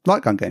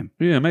light gun game.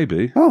 Yeah,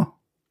 maybe. Oh.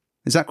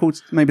 Is that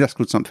called? Maybe that's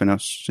called something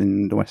else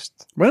in the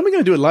West. When are we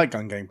going to do a light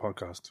gun game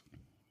podcast?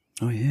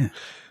 Oh, yeah.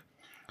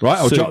 right,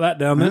 I'll So- jot that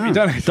down then.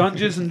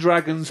 Dungeons and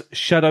Dragons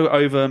Shadow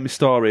over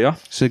Mysteria.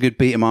 It's a good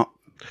beat 'em up.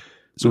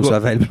 It's also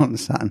available on the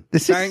Saturn.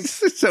 This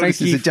Thanks. is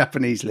Thanks, a Keith.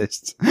 Japanese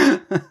list.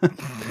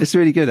 It's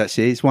really good,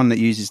 actually. It's one that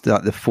uses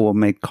the 4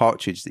 meg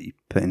cartridge that you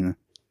put in the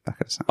back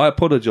of the Saturn. I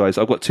apologise.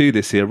 I've got 2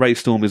 lists here. Ray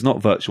Storm is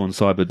not Virtual One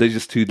Cyber. They're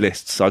just 2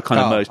 lists. I kind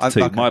of merged the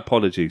 2. okay. My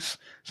apologies.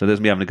 So there's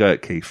me having a go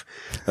at Keith.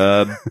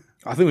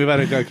 I think we've had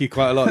a go Keith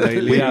quite a lot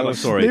lately. We have, I'm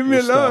sorry. Leave me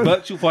alone.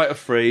 Virtual Fighter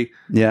 3.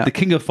 Yeah. The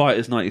King of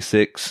Fighters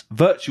 96.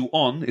 Virtual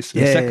On is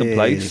in second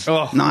place.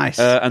 Oh, Nice.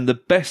 And the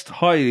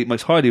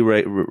most highly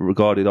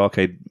regarded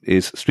arcade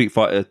is Street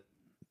Fighter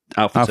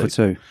Alpha 2. Alpha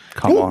 2.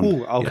 Come on.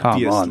 Ooh, Come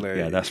on. obviously.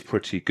 Yeah, that's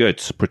pretty good.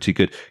 Pretty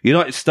good.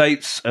 United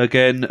States,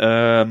 again,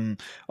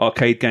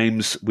 arcade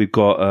games. We've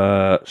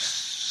got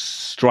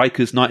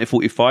Strikers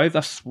 1945.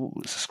 That's a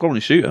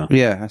scrolling shooter.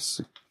 Yeah.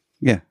 That's,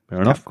 yeah.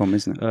 Fair enough. Capcom,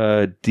 isn't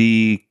it?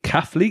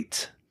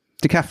 Decathlete.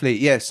 Decathlete.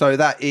 Yeah. So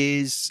that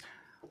is.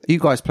 You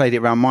guys played it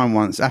around mine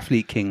once.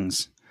 Athlete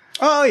Kings.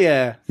 Oh,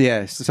 yeah.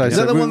 Yeah. So Is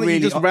that the one that you really-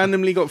 just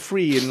randomly got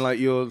free in like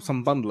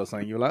some bundle or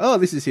something? You were like, oh,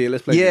 this is here.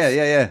 Let's play Yeah, this.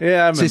 yeah.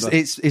 Yeah, I remember.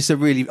 It's a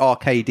really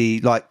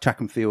arcadey, like track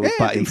and field,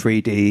 but in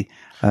 3D.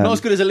 Not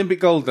as good as Olympic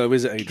Gold, though,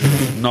 is it,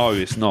 Adrian? No,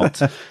 it's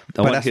not. I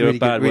won't that's hear really a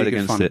bad good- really word good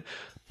against fun. it.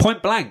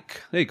 Point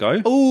Blank. There you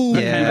go. Oh,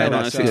 Yeah,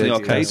 that's that's in the good.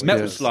 arcade. That's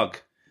Metal good. Slug.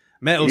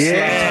 Metal Slug.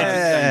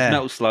 Yeah.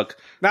 Metal Slug.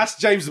 That's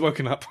James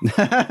woken up.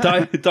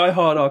 Die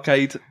Hard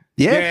Arcade.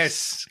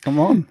 Yes. Come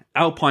on.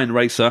 Alpine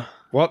Racer.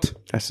 What?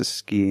 That's a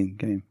skiing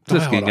game. It's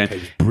a skiing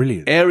game.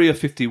 Brilliant. Area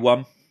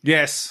 51.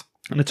 Yes.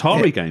 An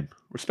Atari game.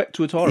 Respect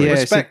to Atari. Yeah,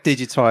 Respect.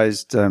 it's a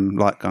digitized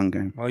light gun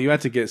game. Well, you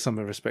had to get some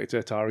respect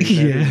to Atari.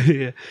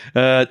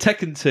 Yeah.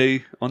 Tekken 2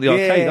 on the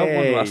arcade. I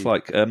wonder what that's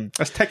like.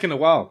 That's taken a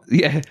while.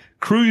 Yeah.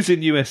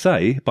 Cruising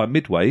USA by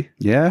Midway.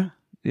 Yeah.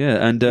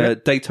 Yeah. And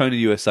Daytona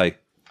USA.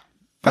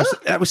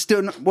 That was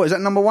still. What is that?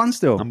 Number 1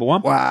 still. Number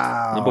 1.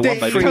 Wow. Number 1,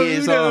 baby. 3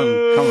 years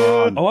on. Come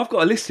on. Oh, I've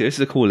got a list here. This is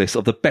a cool list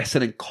of the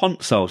best-selling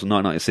consoles in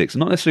 1996.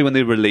 Not necessarily when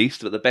they were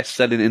released, but the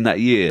best-selling in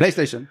that year.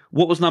 PlayStation.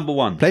 What was number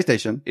 1?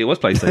 PlayStation. It was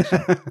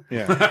PlayStation.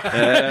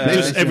 Yeah.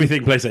 Just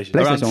everything PlayStation.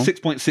 Around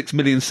PlayStation. 6.6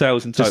 million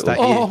sales in Just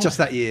total. that year. Just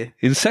that year.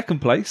 In second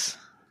place,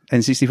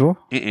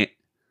 N64.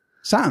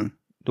 Saturn.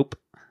 nope.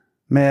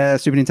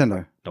 Super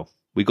Nintendo. No.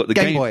 We got the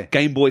Game Boy.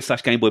 Game Boy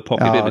 / Game Boy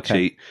Pocket, Oh, bit of a okay.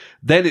 cheat.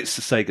 Then it's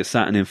the Sega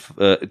Saturn.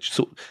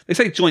 They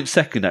say joint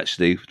second,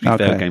 actually, to be fair,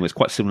 Okay. Game Boy. It's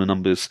quite similar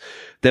numbers.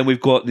 Then we've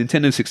got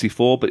Nintendo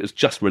 64, but it was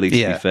just released, to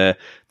Yeah. be fair.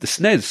 The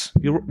SNES.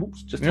 You're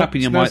just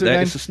tapping your SNES mic there.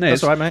 again. It's the SNES.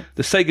 That's all right, mate.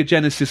 The Sega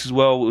Genesis as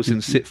well was in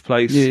 6th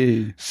place.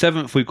 Yeah.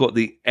 7th, we've got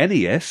the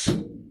NES.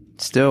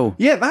 Still.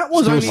 Yeah, that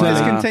was only Wow.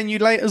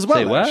 discontinued late as Say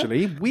well, what?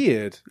 actually.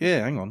 Weird.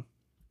 Yeah, hang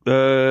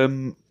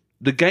on.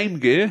 The Game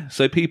Gear,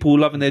 so people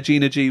loving their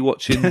Gina G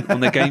watching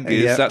on their Game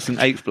Gears, Yeah. that's in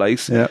 8th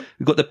place. Yeah.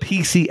 We've got the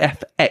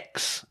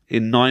PCFX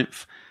in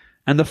 9th,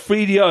 and the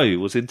 3DO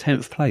was in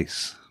 10th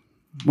place.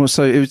 Well,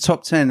 so it was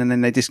top 10 and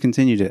then they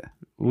discontinued it.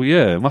 Well,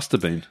 yeah, it must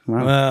have been.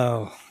 Wow.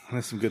 Well,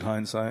 that's some good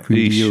hindsight.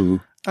 Yeesh.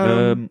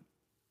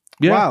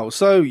 Yeah. Wow.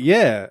 So,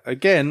 yeah,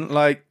 again,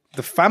 like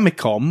the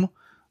Famicom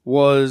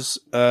was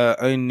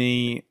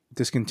only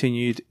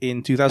discontinued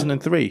in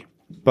 2003.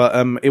 But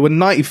it was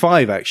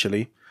 95,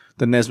 actually.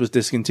 the NES was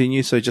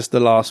discontinued, so just the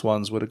last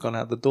ones would have gone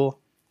out the door.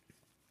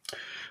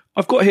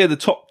 I've got here the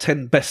top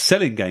 10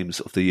 best-selling games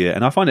of the year,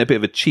 and I find it a bit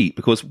of a cheat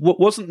because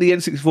wasn't the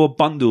N64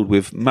 bundled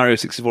with Mario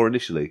 64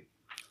 initially?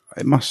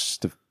 It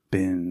must have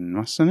been,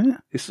 mustn't it?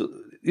 It's,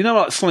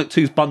 like Sonic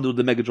 2's bundled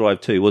the Mega Drive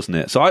too, wasn't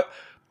it? So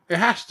It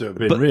has to have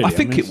been, but really. I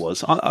think mean, it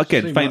was.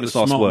 Again, seemed famous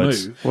like last a smart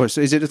words. move. Well,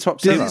 so is it the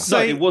top seller? it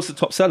say- No, it was the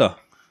top seller.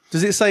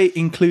 Does it say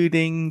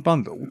including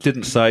bundled?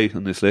 Didn't say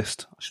on this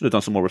list. I should have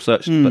done some more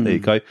research, but there you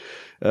go.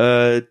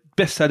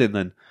 Best-selling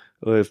then.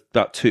 With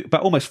about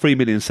almost 3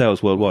 million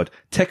sales worldwide.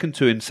 Tekken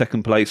 2 in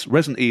second place,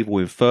 Resident Evil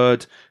in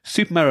third,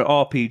 Super Mario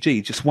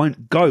RPG just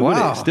won't go, will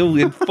Wow. it? Still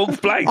in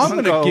fourth place. I'm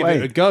going to go give away.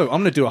 it a go.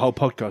 I'm going to do a whole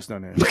podcast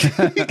down here.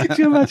 Could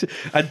you imagine?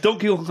 And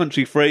Donkey Kong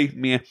Country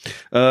 3,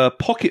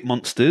 Pocket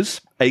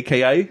Monsters,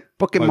 aka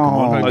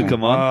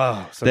Pokemon.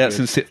 Oh, so That's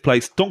good. in sixth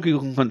place. Donkey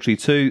Kong Country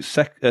 2,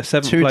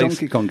 seventh Two place.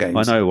 Donkey Kong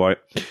games. I know, right?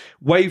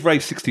 Wave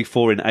Race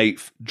 64 in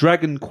 8th.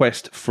 Dragon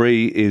Quest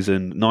 3 is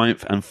in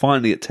 9th. And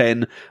finally at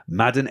 10,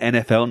 Madden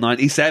NFL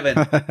 97.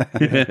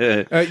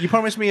 You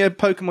promised me a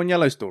Pokemon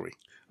Yellow story.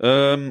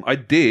 I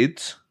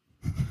did.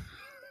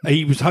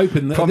 He was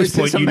hoping that at this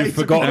point you'd have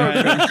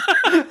forgotten.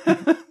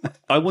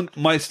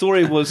 My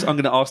story was I'm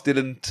going to ask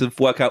Dylan to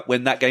work out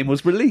when that game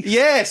was released.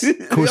 Yes.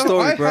 Cool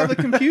story, I bro. have a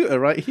computer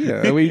right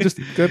here. We just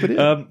go over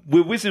it.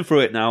 We're whizzing through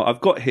it now. I've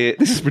got here,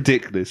 this is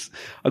ridiculous.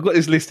 I've got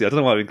this list here. I don't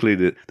know why I've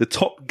included it. The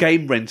top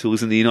game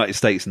rentals in the United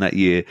States in that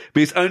year.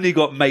 But it's only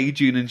got May,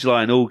 June and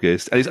July and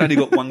August. And it's only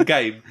got one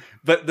game.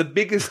 But the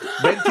biggest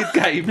rented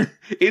game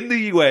in the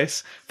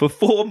US for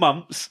 4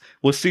 months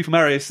was Super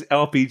Mario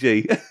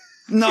RPG.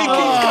 No,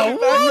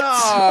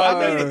 I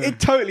know. It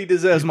totally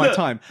deserves my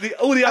time.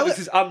 All the others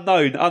is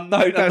unknown.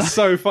 That's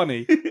so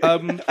funny.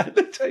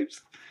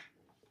 James.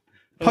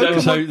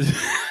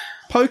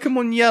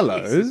 Pokemon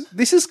Yellow,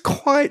 this is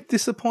quite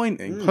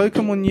disappointing.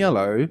 Pokemon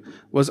Yellow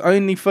was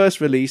only first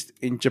released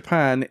in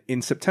Japan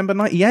in September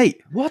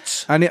 98.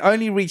 What? And it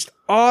only reached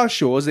our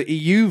shores, the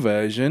EU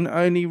version,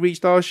 only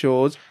reached our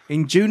shores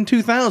in June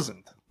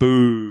 2000.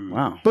 Boo.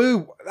 Wow.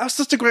 Boo. That's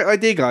such a great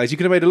idea, guys. You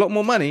could have made a lot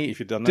more money if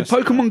you'd done Did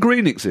that. Pokemon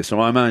Green exist?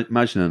 Or am I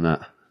imagining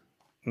that?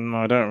 No,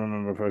 I don't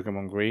remember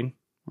Pokemon Green.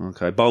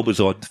 Okay,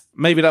 Bulbasaur.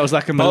 Maybe that was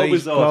like a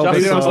Malaysian, Bulbasaur.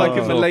 maybe that was like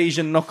a Bulbasaur.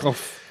 Malaysian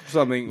knockoff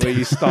something where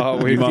you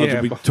start with You might as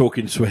well be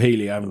talking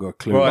Swahili. I haven't got a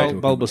clue. Right. what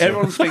you're talking about. Bulbasaur.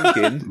 Everyone's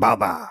thinking,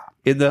 Baba.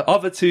 in the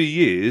other 2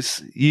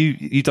 years,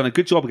 you've done a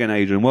good job again,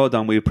 Adrian. Well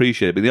done. We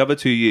appreciate it. But in the other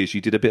 2 years,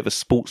 you did a bit of a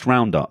sports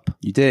roundup.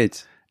 You did.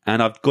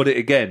 And I've got it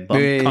again. But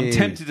I'm Hey.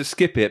 tempted to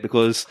skip it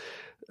because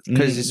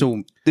It's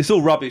all it's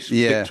all rubbish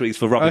Yeah. victories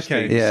for rubbish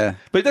Okay. teams. Yeah.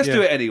 But let's Yeah.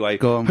 do it anyway.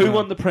 Go on, Who go on.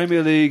 won the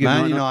Premier League? in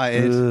Man 99?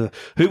 United.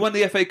 Who won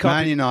the FA Cup?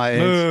 Man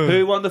United.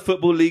 Who won the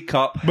Football League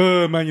Cup?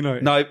 Man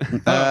United. No.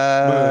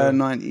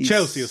 90s.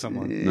 Chelsea or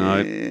someone? No.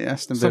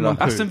 Aston Villa. Someone-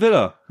 Aston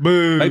Villa.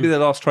 Boo. Maybe their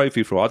last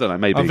trophy for, I don't know,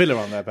 maybe. Oh, Villa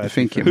on there, I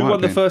think it Who might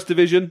won the be. first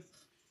division?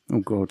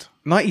 Oh, God.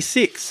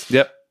 96.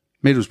 Yep.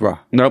 Middlesbrough.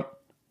 Nope.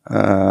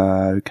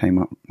 Who came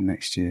up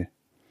next year?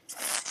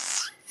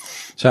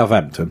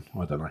 Southampton.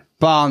 I don't know.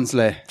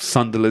 Barnsley.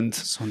 Sunderland.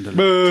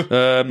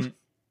 Sunderland.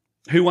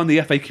 Who won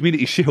the FA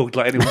Community Shield?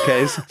 Like anyone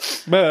cares?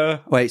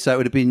 Wait, so it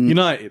would have been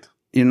United.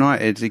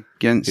 United It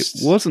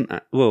against wasn't.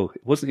 Well,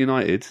 it wasn't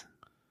United.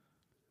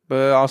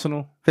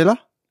 Arsenal. Villa?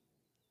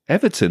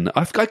 Everton.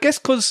 I guess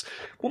because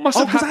what must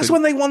Oh, have because happened? that's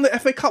when they won the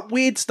FA Cup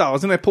weird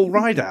stars, and they Paul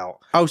Rideout.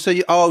 Oh, so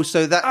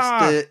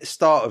that's the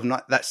start of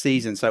that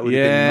season. So it would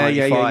have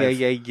been 95,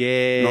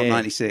 yeah. not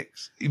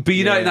 96. But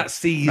you know, Yeah. in that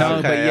season.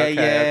 No, but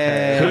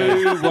yeah.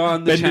 Who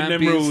won the Bending them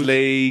Champions rules.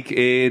 League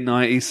in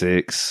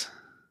 '96?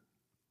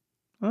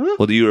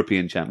 Or the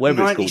European Champ,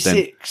 whatever it's called then.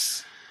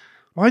 96.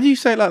 Why do you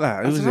say it like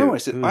that? I don't know.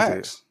 It's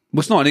Ajax. Well,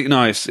 it's not.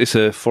 No, it's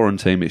a foreign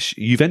team. It's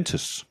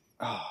Juventus.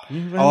 Oh,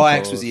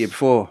 Ajax was the year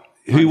before.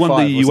 Who won the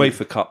 95,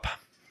 wasn't UEFA Cup?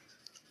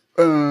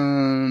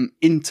 it?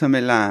 Inter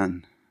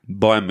Milan.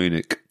 Bayern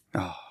Munich.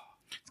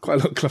 Quite a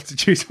lot of clubs to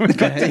choose from.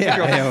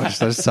 yeah,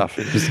 that's tough.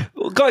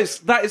 Well, guys,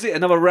 that is it.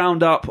 Another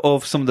roundup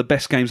of some of the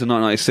best games of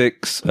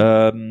 1996.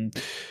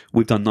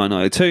 We've done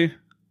 1992,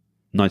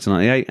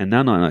 1998, and now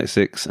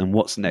 1996. And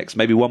what's next?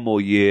 Maybe one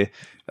more year.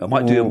 I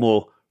might do a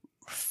more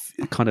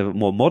kind of a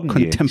more modern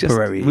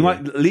Contemporary year. We year.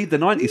 might leave the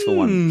 90s for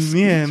once.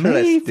 Yeah,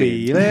 maybe.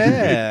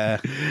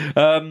 Yeah.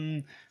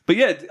 But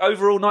yeah,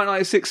 overall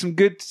 1996, some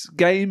good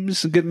games,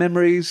 some good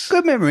memories.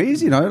 Good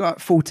memories, like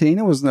 14.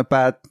 It wasn't a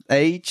bad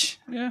age.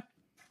 Yeah.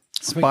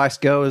 Spice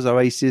Girls,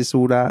 Oasis,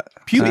 all that.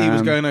 Puberty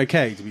was going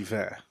okay, to be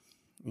fair.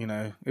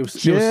 It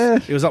was Yeah.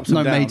 it was ups and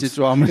No downs. major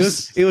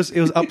dramas. It was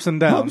ups and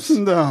downs. Ups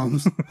and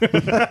downs.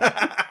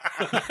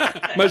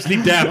 Mostly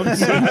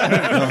downs.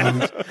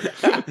 Yeah.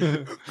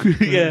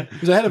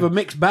 It was a hell of a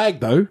mixed bag,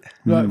 though,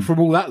 from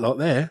all that lot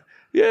there.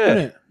 Yeah. Isn't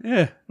it?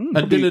 Yeah. And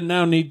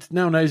Dylan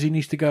now knows he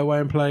needs to go away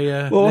and play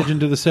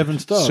Legend of the Seven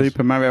Stars.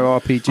 Super Mario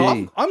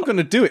RPG. I'm going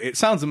to do it. It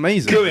sounds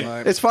amazing. Do it.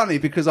 Like, It's funny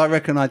because I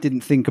reckon I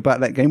didn't think about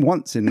that game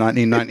once in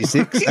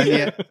 1996, and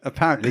yet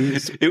apparently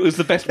It was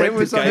the best it rented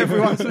was on game.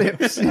 everyone's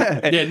lips.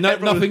 Yeah. Yeah,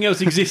 nothing else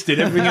existed.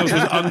 Everything else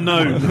was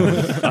unknown.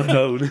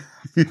 Unknown.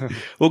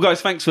 Well,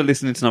 guys, thanks for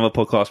listening to another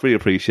podcast. Really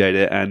appreciate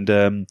it.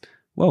 And,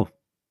 well,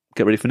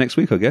 get ready for next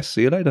week, I guess.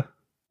 See you later.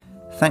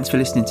 Thanks for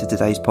listening to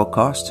today's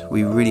podcast.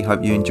 We really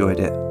hope you enjoyed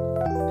it.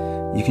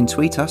 You can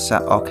tweet us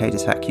at Arcade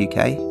Attack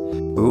UK.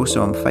 We're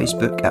also on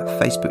Facebook at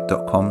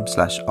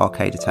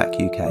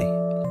facebook.com/arcadeattackuk.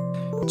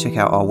 Check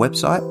out our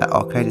website at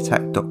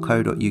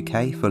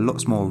arcadeattack.co.uk for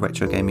lots more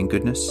retro gaming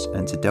goodness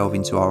and to delve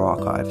into our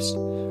archives.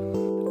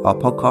 Our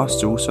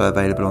podcasts are also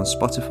available on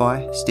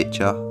Spotify,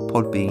 Stitcher,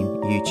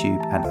 Podbean,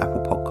 YouTube and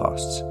Apple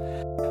Podcasts.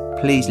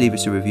 Please leave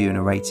us a review and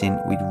a rating.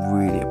 We'd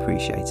really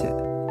appreciate it.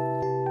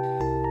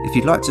 If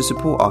you'd like to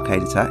support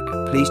Arcade Attack,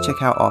 please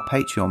check out our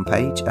Patreon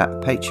page at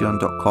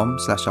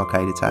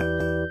patreon.com/arcadeattack,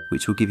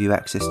 which will give you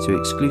access to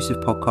exclusive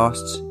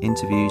podcasts,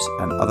 interviews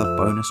and other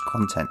bonus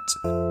content.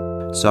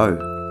 So,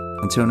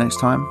 until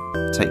next time,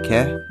 take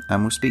care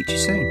and we'll speak to you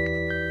soon.